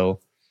retired. So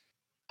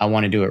I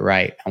want to do it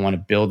right. I want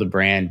to build the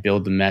brand,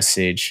 build the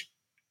message,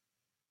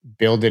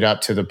 build it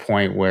up to the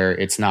point where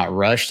it's not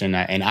rushed. And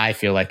I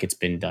feel like it's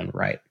been done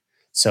right.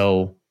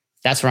 So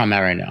that's where I'm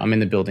at right now. I'm in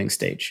the building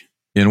stage.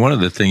 And one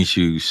of the things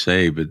you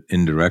say, but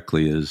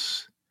indirectly,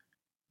 is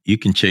you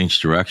can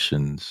change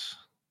directions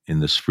in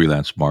this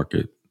freelance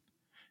market.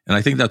 And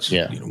I think that's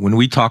when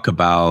we talk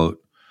about,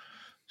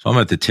 so I'm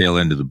at the tail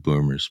end of the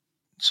boomers.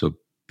 So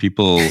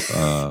people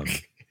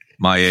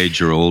my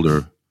age or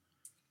older.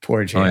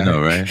 Poor Jay. I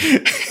know, right?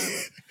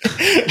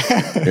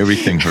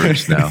 Everything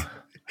hurts now.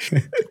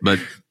 But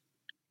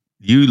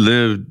you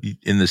lived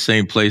in the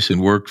same place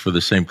and worked for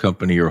the same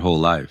company your whole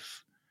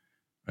life,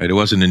 right? It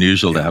wasn't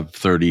unusual to have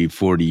 30,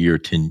 40-year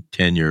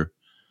tenure.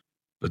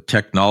 But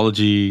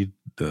technology,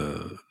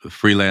 the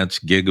freelance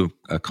gig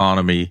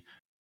economy,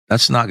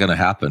 that's not going to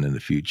happen in the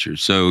future.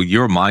 So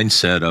your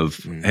mindset of,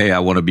 hey, I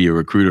want to be a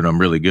recruiter and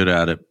I'm really good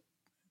at it,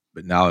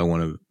 but now I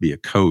want to be a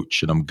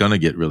coach and I'm going to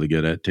get really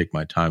good at it, take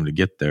my time to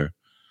get there.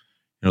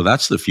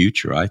 That's the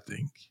future, I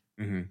think.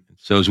 Mm-hmm.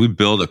 So as we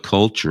build a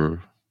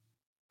culture,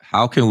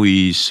 how can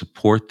we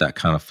support that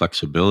kind of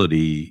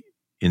flexibility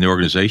in the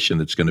organization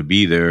that's going to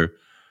be there,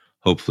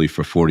 hopefully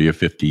for 40 or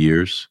 50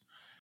 years?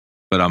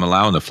 But I'm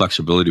allowing the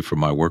flexibility for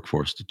my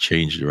workforce to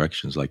change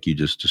directions like you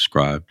just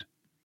described.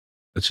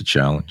 That's a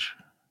challenge.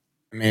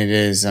 It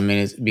is.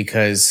 It's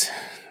because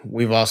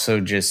we've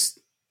also just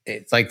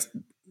it's like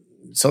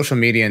social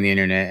media and the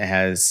internet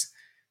has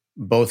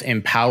both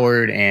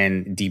empowered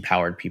and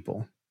depowered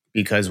people,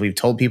 because we've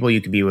told people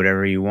you can be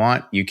whatever you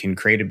want. You can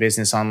create a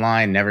business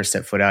online, never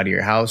step foot out of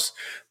your house.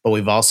 But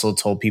we've also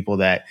told people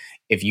that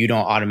if you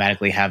don't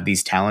automatically have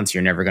these talents,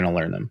 you're never going to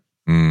learn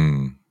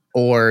them.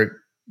 Or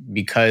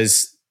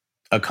because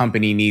a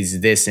company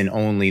needs this and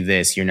only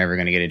this, you're never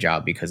going to get a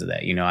job because of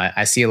that. You know,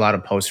 I see a lot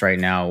of posts right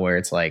now where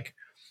it's like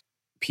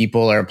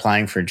people are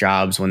applying for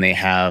jobs when they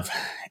have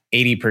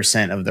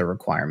 80% of the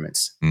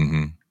requirements.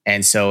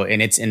 And so,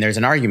 and there's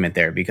an argument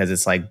there, because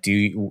it's like,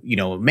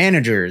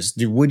 managers,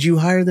 would you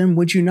hire them?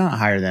 Would you not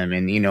hire them?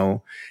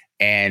 And,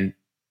 and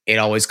it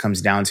always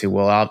comes down to,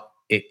 well,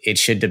 it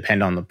should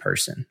depend on the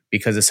person,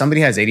 because if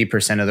somebody has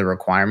 80% of the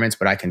requirements,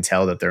 but I can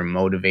tell that they're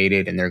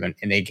motivated and they're going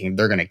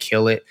to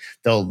kill it.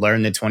 They'll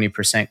learn the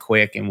 20%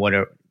 quick and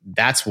whatever.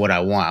 That's what I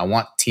want. I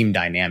want team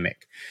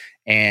dynamic.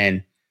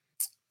 And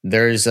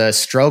there's a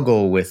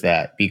struggle with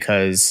that,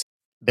 because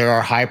there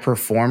are high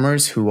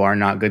performers who are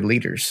not good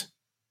leaders.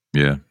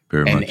 Yeah,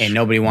 very much. And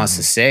nobody wants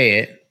to say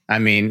it. I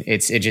mean, it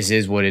just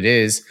is what it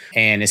is.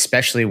 And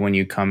especially when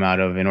you come out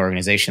of an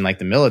organization like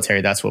the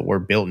military, that's what we're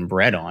built and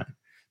bred on.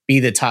 Be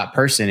the top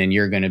person and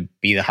you're going to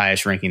be the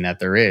highest ranking that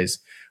there is.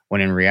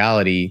 When in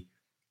reality,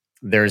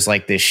 there's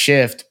like this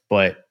shift,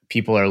 but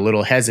people are a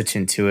little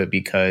hesitant to it,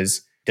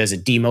 because does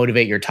it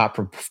demotivate your top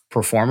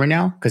performer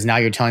now? Because now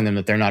you're telling them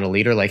that they're not a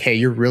leader. Like, hey,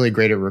 you're really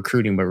great at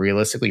recruiting, but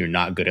realistically, you're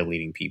not good at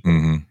leading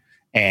people.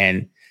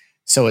 And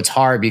so it's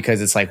hard,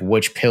 because it's like,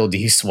 which pill do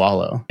you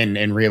swallow?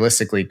 And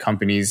realistically,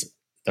 companies,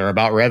 they're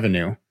about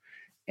revenue.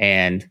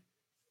 And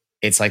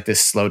it's like this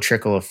slow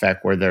trickle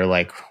effect where they're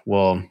like,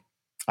 well,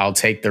 I'll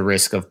take the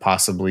risk of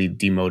possibly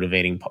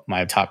demotivating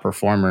my top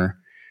performer,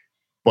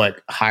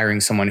 but hiring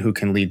someone who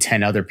can lead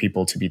 10 other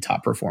people to be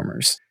top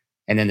performers.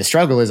 And then the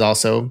struggle is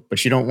also,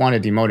 but you don't want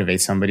to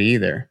demotivate somebody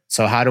either.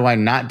 So how do I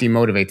not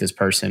demotivate this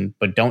person,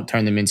 but don't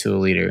turn them into a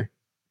leader,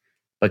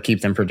 but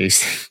keep them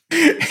producing?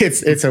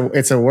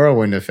 It's a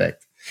whirlwind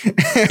effect.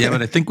 Yeah,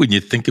 but I think when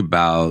you think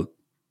about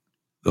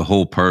the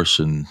whole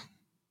person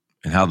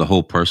and how the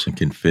whole person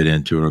can fit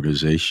into an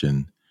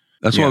organization,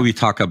 that's why we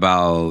talk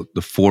about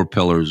the 4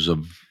 pillars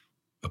of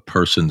a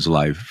person's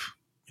life.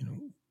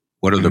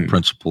 What are their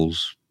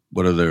principles?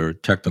 What are their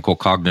technical,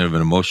 cognitive,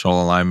 and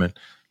emotional alignment?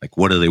 Like,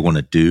 what do they want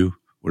to do?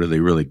 What are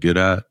they really good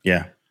at?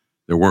 Yeah.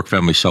 Their work,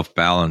 family,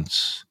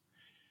 self-balance.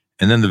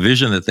 And then the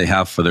vision that they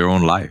have for their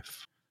own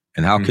life.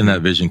 And how can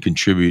that vision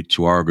contribute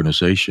to our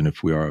organization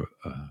if we are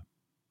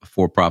a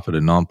for-profit, a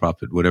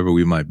nonprofit, whatever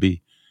we might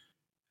be?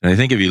 And I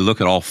think if you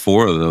look at all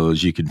 4 of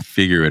those, you can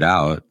figure it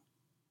out.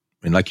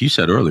 And like you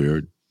said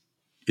earlier,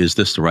 is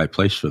this the right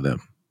place for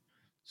them?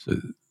 So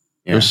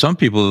there's some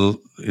people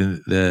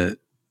that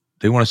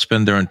they want to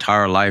spend their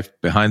entire life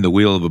behind the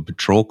wheel of a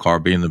patrol car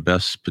being the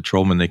best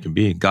patrolman they can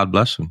be. God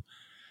bless them.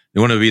 They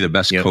want to be the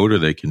best coder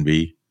they can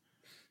be.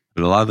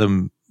 But a lot of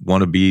them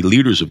want to be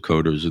leaders of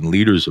coders and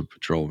leaders of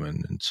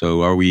patrolmen. And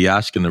so are we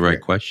asking the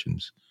right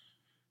questions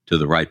to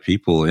the right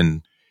people?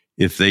 And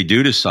if they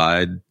do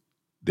decide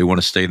they want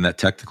to stay in that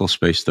technical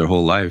space their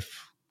whole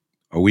life,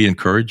 are we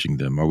encouraging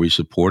them? Are we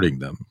supporting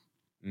them?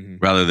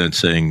 Rather than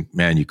saying,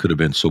 man, you could have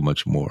been so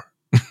much more.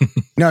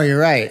 No, you're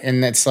right.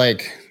 And that's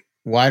like,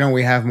 why don't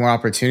we have more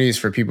opportunities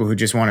for people who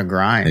just want to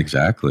grind?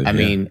 Exactly. I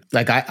mean,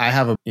 like I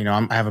have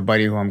a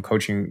buddy who I'm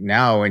coaching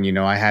now, and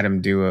I had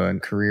him do a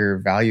career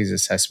values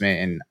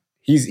assessment, and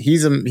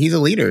he's a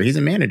leader, he's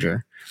a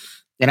manager.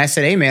 And I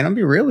said, hey man, I'll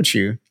be real with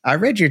you. I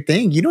read your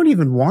thing. You don't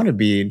even want to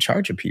be in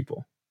charge of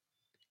people.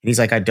 And he's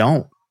like, I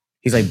don't.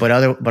 He's like, but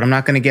I'm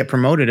not going to get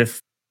promoted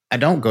if I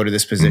don't go to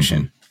this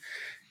position.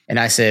 And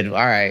I said, all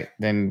right,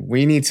 then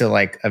we need to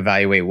like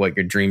evaluate what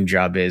your dream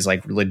job is,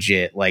 like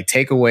legit, like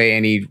take away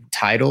any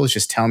titles.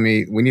 Just tell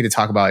me, we need to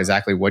talk about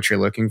exactly what you're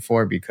looking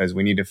for, because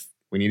we need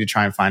to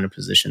try and find a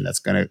position that's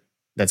going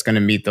to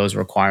meet those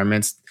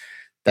requirements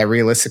that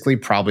realistically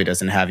probably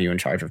doesn't have you in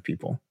charge of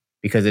people,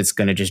 because it's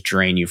going to just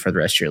drain you for the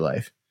rest of your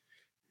life.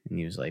 And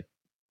he was like,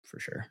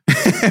 for sure.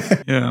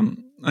 Yeah,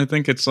 I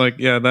think it's like,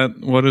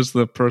 what is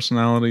the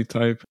personality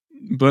type?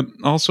 But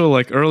also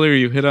like earlier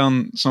you hit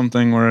on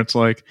something where it's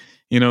like,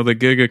 the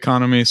gig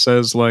economy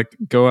says like,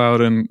 go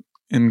out and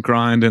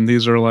grind. And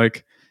these are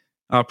like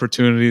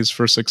opportunities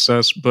for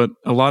success. But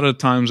a lot of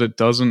times it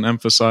doesn't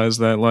emphasize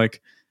that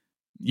like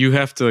you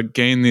have to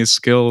gain these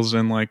skills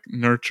and like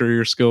nurture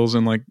your skills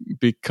and like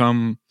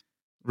become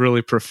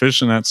really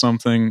proficient at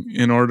something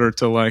in order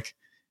to like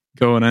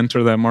go and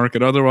enter that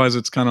market. Otherwise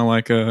it's kind of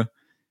like a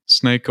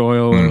snake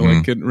oil or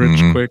like get rich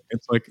quick.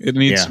 It's like it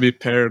needs to be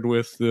paired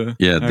with the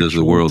does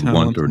the world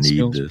want or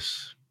need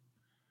this?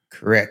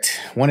 Correct.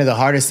 One of the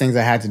hardest things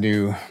I had to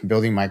do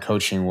building my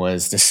coaching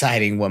was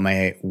deciding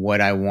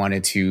what I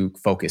wanted to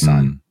focus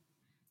on,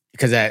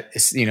 because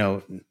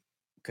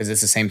because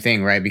it's the same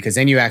thing, right? Because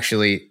then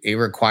it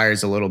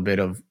requires a little bit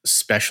of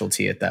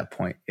specialty at that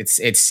point.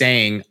 It's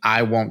saying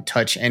I won't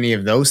touch any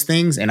of those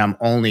things and I'm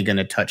only going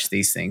to touch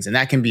these things. And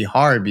that can be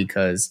hard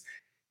because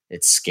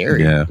it's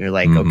scary. Yeah. You're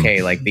like,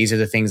 okay, like these are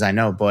the things I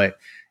know, but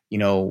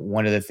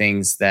one of the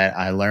things that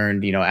I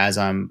learned, as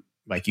I'm,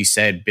 like you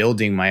said,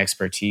 building my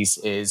expertise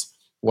is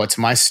what's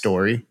my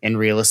story. And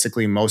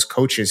realistically, most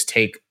coaches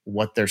take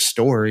what their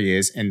story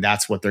is and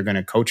that's what they're going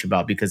to coach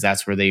about, because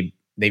that's where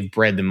they've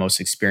bred the most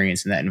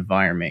experience in that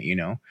environment.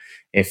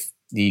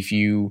 If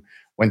you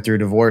went through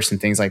divorce and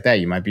things like that,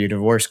 you might be a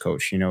divorce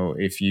coach.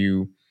 If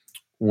you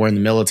were in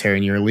the military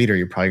and you're a leader,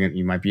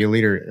 you might be a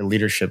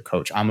leadership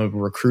coach. I'm a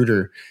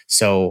recruiter,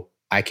 so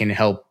I can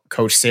help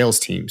coach sales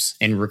teams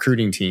and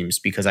recruiting teams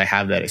because I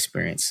have that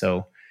experience.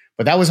 So,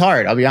 but that was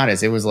hard. I'll be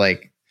honest. It was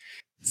like,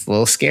 it's a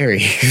little scary.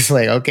 It's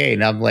like, okay,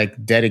 now I'm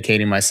like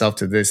dedicating myself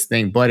to this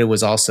thing, but it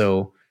was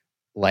also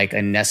like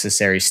a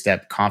necessary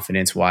step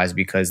confidence wise,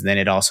 because then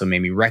it also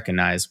made me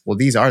recognize, well,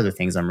 these are the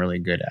things I'm really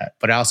good at,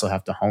 but I also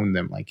have to hone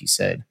them, like you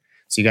said.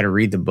 So you got to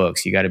read the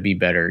books, you got to be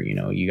better,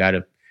 you got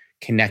to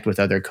connect with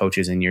other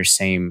coaches in your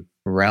same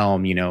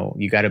realm,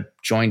 you got to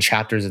join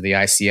chapters of the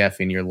ICF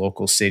in your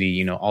local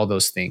city, all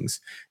those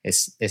things.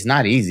 It's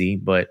not easy,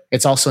 but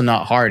it's also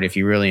not hard if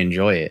you really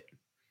enjoy it.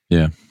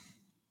 Yeah.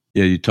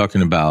 Yeah. You're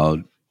talking about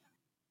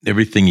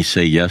everything you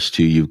say yes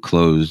to, you've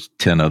closed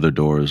 10 other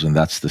doors. And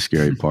that's the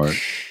scary part.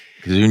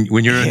 Because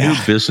when you're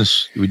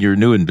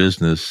new in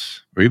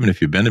business, or even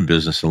if you've been in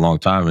business a long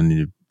time and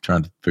you're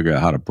trying to figure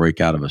out how to break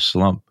out of a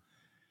slump,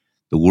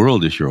 the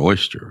world is your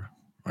oyster,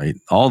 right?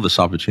 All this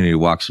opportunity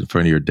walks in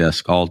front of your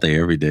desk all day,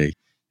 every day.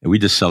 And we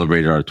just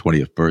celebrated our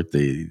 20th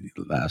birthday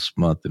last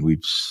month, and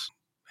we've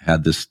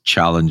had this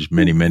challenge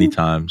many, many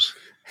times.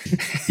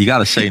 You got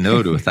to say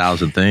no to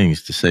 1,000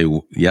 things to say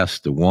yes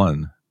to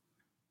one.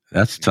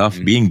 That's tough.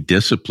 Mm-hmm. Being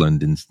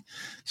disciplined, and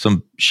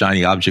some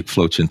shiny object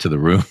floats into the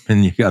room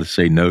and you got to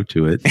say no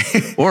to it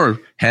or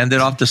hand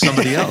it off to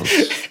somebody else.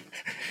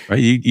 Right?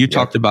 You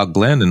talked about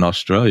Glenn in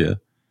Australia.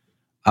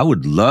 I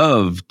would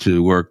love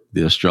to work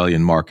the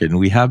Australian market, and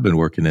we have been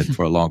working it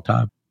for a long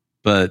time.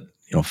 But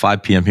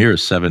 5 p.m. here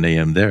is 7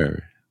 a.m.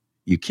 there.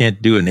 You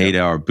can't do an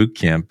 8-hour boot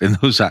camp in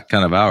those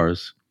kind of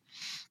hours.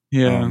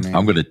 Yeah,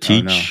 I'm going to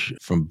teach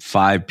from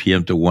 5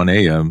 p.m. to 1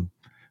 a.m.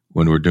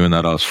 when we're doing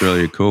that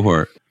Australia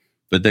cohort.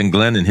 But then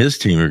Glenn and his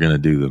team are going to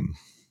do them,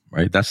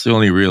 right? That's the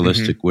only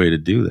realistic way to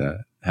do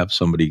that. Have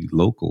somebody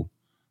local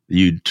that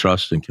you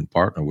trust and can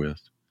partner with.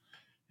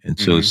 And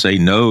so say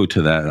no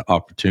to that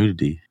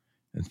opportunity.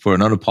 And for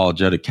an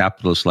unapologetic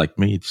capitalist like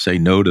me, to say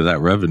no to that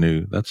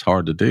revenue, that's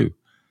hard to do.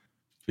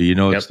 But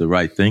it's the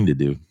right thing to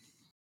do.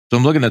 So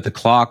I'm looking at the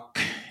clock,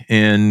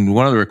 and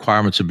one of the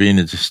requirements of being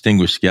a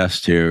distinguished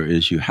guest here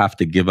is you have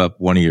to give up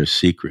one of your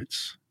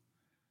secrets.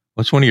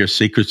 What's one of your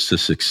secrets to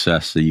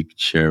success that you could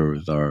share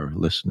with our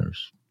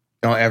listeners?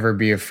 Don't ever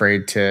be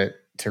afraid to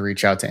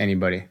reach out to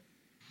anybody.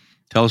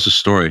 Tell us a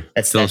story.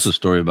 Tell us a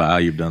story about how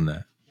you've done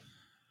that.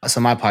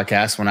 So my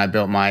podcast, when I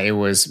built it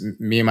was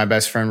me and my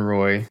best friend,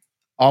 Roy.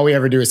 All we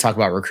ever do is talk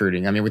about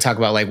recruiting. I mean, we'll talk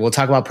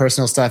about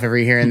personal stuff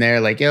every here and there,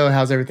 like, yo,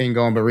 how's everything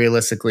going? But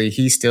realistically,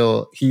 he's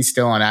still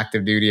on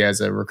active duty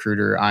as a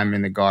recruiter. I'm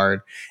in the guard,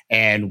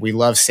 and we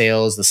love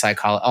sales, the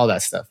psychology, all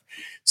that stuff.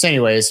 So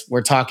anyways,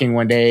 we're talking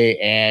one day,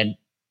 and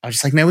I was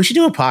just like, man, we should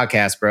do a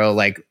podcast, bro.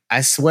 Like, I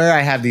swear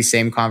I have these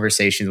same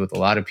conversations with a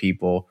lot of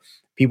people.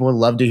 People would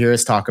love to hear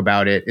us talk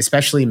about it,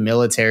 especially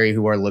military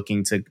who are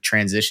looking to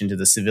transition to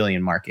the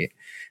civilian market,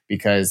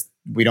 because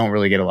we don't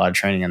really get a lot of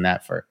training on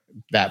that for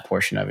that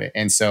portion of it.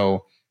 And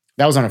so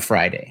that was on a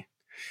Friday.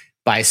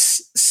 By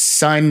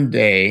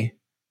Sunday,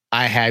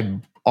 I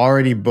had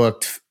already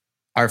booked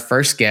our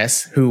first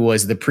guest, who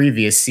was the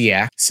previous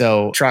SEAC,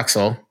 so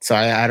Truxell. So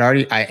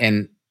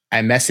I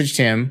messaged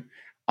him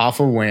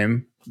off a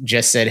whim,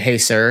 just said, hey,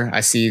 sir,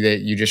 I see that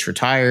you just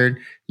retired.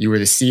 You were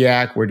the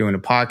SEAC. We're doing a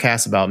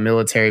podcast about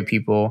military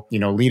people,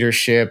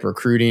 leadership,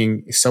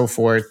 recruiting, so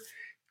forth.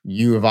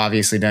 You have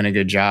obviously done a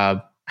good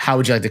job. How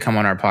would you like to come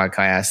on our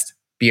podcast,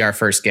 be our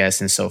first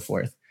guest, and so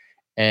forth?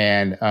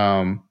 And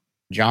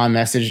John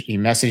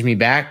messaged me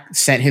back,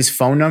 sent his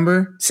phone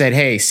number, said,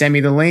 hey, send me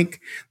the link.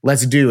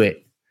 Let's do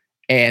it.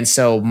 And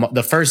so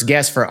the first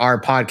guest for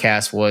our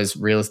podcast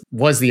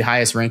was the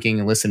highest ranking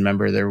enlisted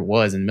member there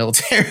was in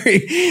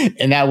military.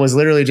 And that was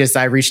literally just,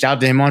 I reached out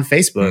to him on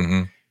Facebook.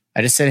 Mm-hmm.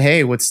 I just said,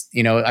 hey,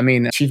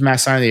 Chief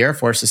Master Sergeant of the Air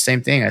Force, the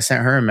same thing. I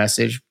sent her a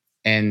message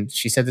and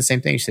she said the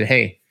same thing. She said,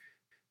 hey,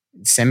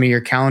 send me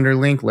your calendar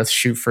link. Let's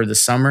shoot for the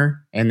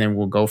summer, and then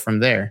we'll go from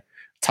there.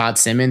 Todd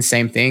Simmons,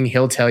 same thing.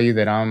 He'll tell you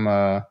that I'm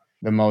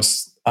the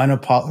most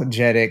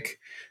unapologetic,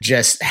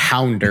 just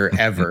hounder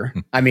ever.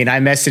 I mean, I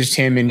messaged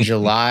him in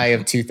July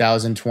of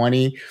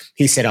 2020.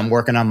 He said, I'm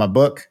working on my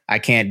book. I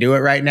can't do it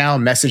right now.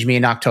 Message me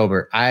in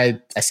October. I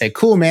said,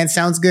 cool, man.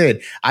 Sounds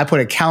good. I put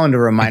a calendar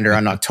reminder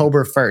on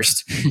October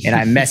 1st, and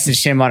I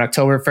messaged him on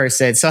October 1st,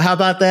 said, so how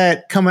about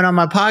that coming on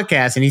my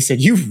podcast? And he said,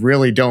 you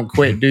really don't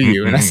quit, do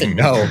you? And I said,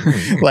 no,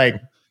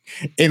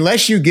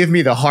 unless you give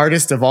me the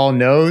hardest of all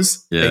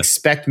no's,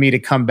 expect me to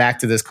come back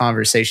to this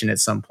conversation at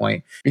some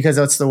point, because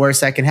that's the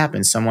worst that can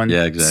happen. Someone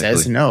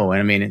says no.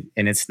 And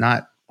and it's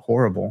not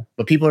horrible,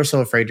 but people are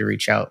so afraid to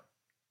reach out.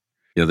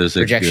 Yeah, there's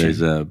a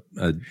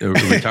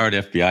retired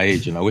FBI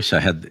agent. I wish I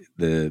had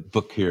the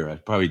book here.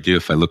 I'd probably do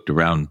if I looked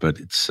around, but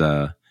it's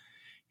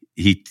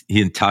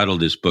he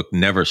entitled his book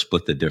 "Never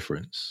Split the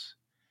Difference."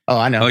 Oh,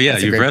 I know. Oh yeah,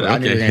 you've read it.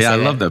 Okay, yeah, I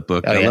love that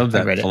book. I love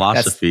that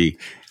philosophy.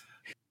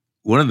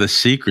 One of the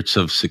secrets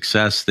of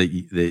success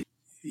that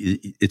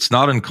it's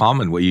not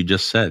uncommon what you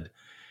just said,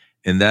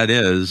 and that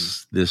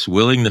is this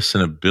willingness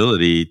and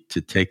ability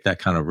to take that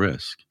kind of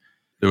risk.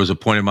 There was a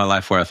point in my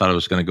life where I thought I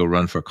was going to go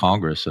run for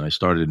Congress, and I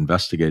started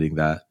investigating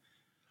that.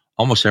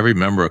 Almost every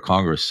member of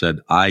Congress said,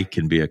 I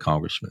can be a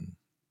congressman.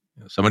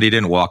 Somebody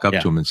didn't walk up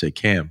to him and say,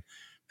 Cam,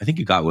 I think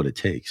you got what it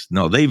takes.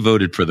 No, they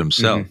voted for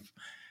themselves.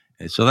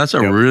 Mm-hmm. And so that's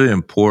a really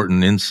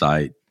important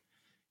insight.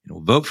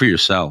 Vote for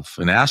yourself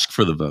and ask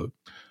for the vote.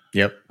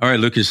 Yep. All right,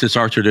 Lucas, it's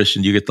our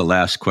tradition. You get the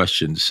last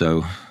question.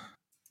 So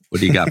what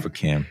do you got for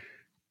Cam?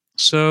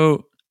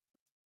 So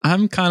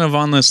I'm kind of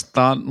on this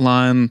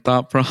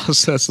thought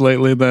process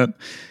lately that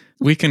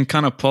we can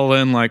kind of pull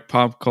in like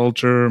pop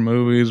culture,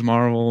 movies,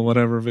 Marvel,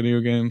 whatever, video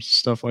games,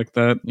 stuff like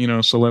that,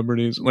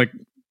 celebrities, like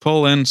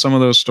pull in some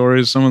of those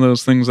stories, some of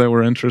those things that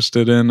we're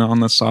interested in on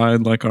the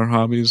side, like our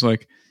hobbies,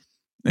 like,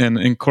 and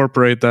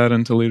incorporate that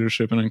into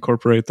leadership and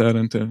incorporate that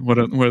into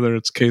whether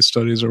it's case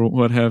studies or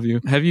what have you.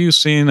 Have you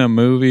seen a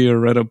movie or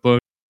read a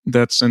book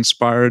that's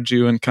inspired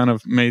you and kind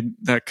of made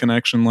that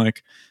connection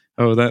like,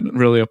 oh, that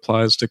really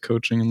applies to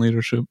coaching and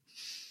leadership?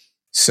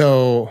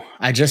 So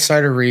I just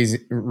started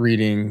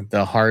reading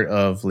The Heart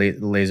of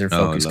Laser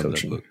Focus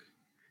Coaching.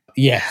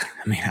 Yeah,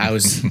 I mean, I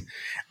was,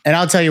 and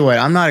I'll tell you what,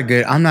 I'm not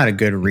a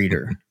good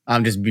reader.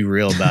 I'm just be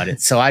real about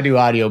it. So I do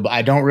audio, but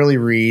I don't really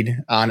read.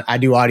 I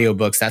do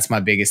audiobooks. That's my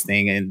biggest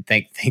thing. And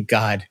thank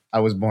God I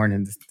was born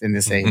in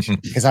this age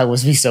because I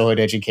would be so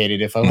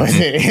uneducated if I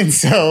wasn't. And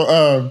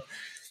so,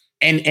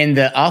 and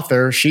the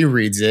author, she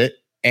reads it,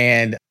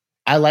 and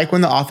I like when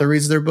the author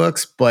reads their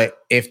books, but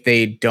if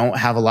they don't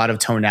have a lot of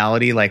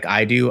tonality like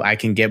I do, I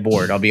can get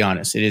bored. I'll be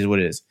honest. It is what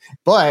it is.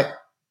 But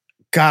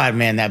God,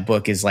 man, that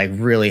book is like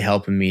really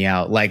helping me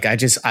out. Like,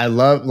 I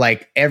love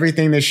like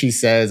everything that she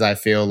says. I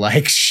feel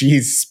like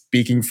she's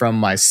speaking from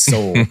my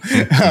soul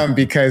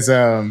because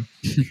I'm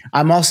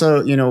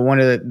also, one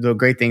of the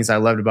great things I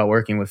loved about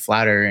working with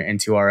Flatter and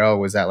 2RL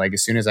was that like,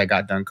 as soon as I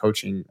got done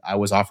coaching, I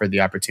was offered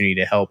the opportunity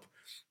to help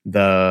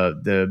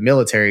the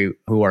military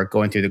who are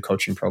going through the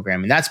coaching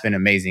program. And that's been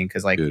amazing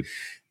because like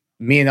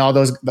me and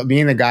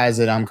the guys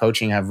that I'm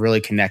coaching have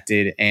really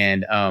connected.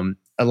 And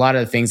a lot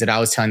of the things that I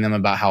was telling them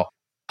about how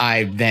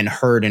I then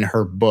heard in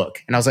her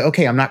book. And I was like,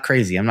 okay, I'm not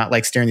crazy. I'm not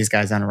like steering these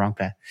guys down the wrong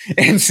path.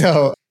 And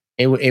so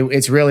it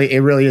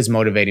really is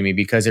motivating me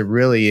because it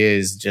really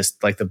is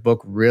just like the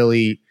book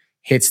really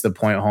hits the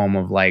point home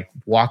of like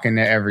walk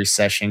into every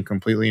session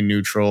completely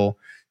neutral,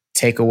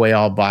 take away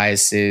all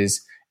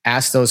biases,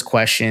 ask those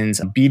questions,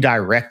 be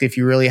direct if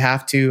you really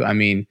have to. I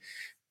mean,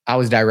 I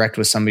was direct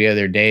with somebody the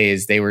other day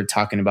as they were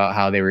talking about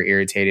how they were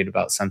irritated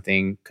about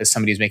something because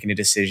somebody was making a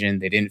decision.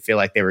 They didn't feel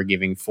like they were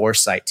giving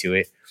foresight to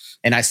it.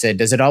 And I said,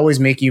 does it always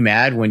make you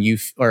mad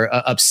or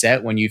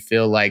upset when you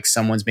feel like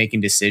someone's making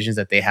decisions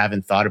that they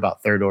haven't thought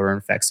about third order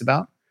effects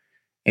about?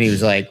 And he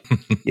was like,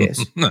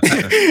 yes. and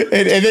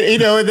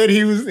then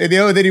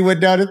he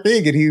went down a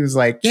thing and he was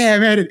like, yeah,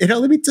 man,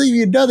 let me tell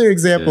you another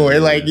example. Yeah.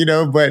 And like,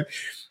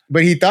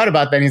 but he thought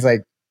about that and he's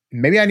like,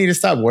 maybe I need to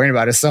stop worrying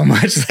about it so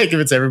much. Like if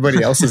it's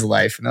everybody else's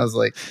life. And I was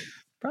like,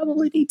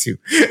 probably need to.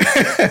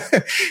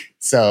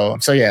 So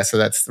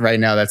that's right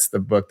now, that's the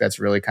book that's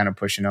really kind of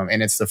pushing home.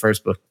 And it's the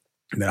first book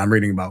that I'm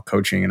reading about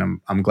coaching, and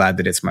I'm glad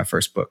that it's my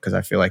first book because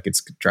I feel like it's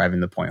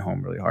driving the point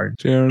home really hard.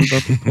 Jared,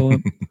 about to pull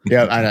it.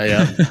 Yeah, I know.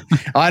 Yeah,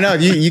 I know.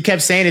 You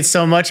kept saying it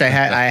so much. I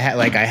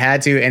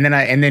had to,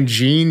 and then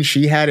Jean,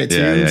 she had it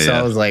too. So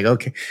I was like,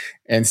 okay.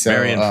 And so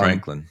Marion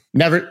Franklin.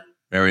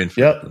 Marion Franklin.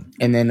 Yep.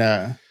 And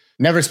then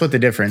Never Split the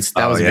Difference.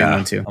 That was a big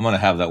one too. I'm gonna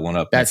have that one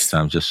up next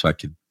time just so I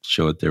could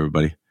show it to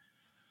everybody.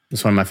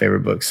 It's one of my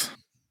favorite books.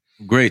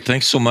 Great.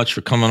 Thanks so much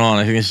for coming on.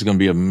 I think this is going to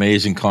be an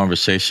amazing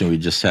conversation we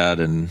just had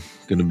and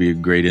going to be a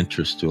great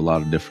interest to a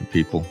lot of different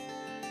people.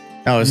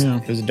 Oh,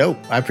 it was dope.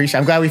 I'm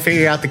glad we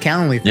figured out the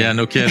Calendly thing. Yeah,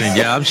 no kidding.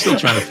 Yeah, I'm still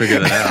trying to figure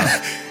that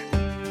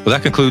out. Well,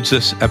 that concludes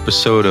this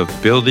episode of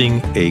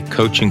Building a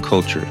Coaching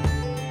Culture.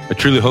 I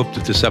truly hope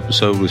that this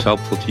episode was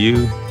helpful to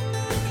you.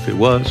 If it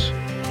was,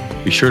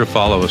 be sure to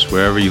follow us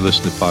wherever you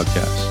listen to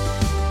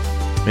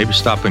podcasts. Maybe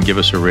stop and give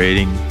us a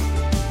rating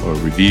or a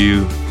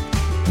review,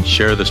 and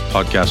share this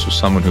podcast with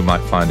someone who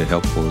might find it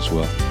helpful as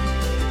well.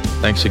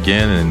 Thanks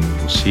again, and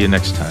we'll see you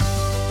next time.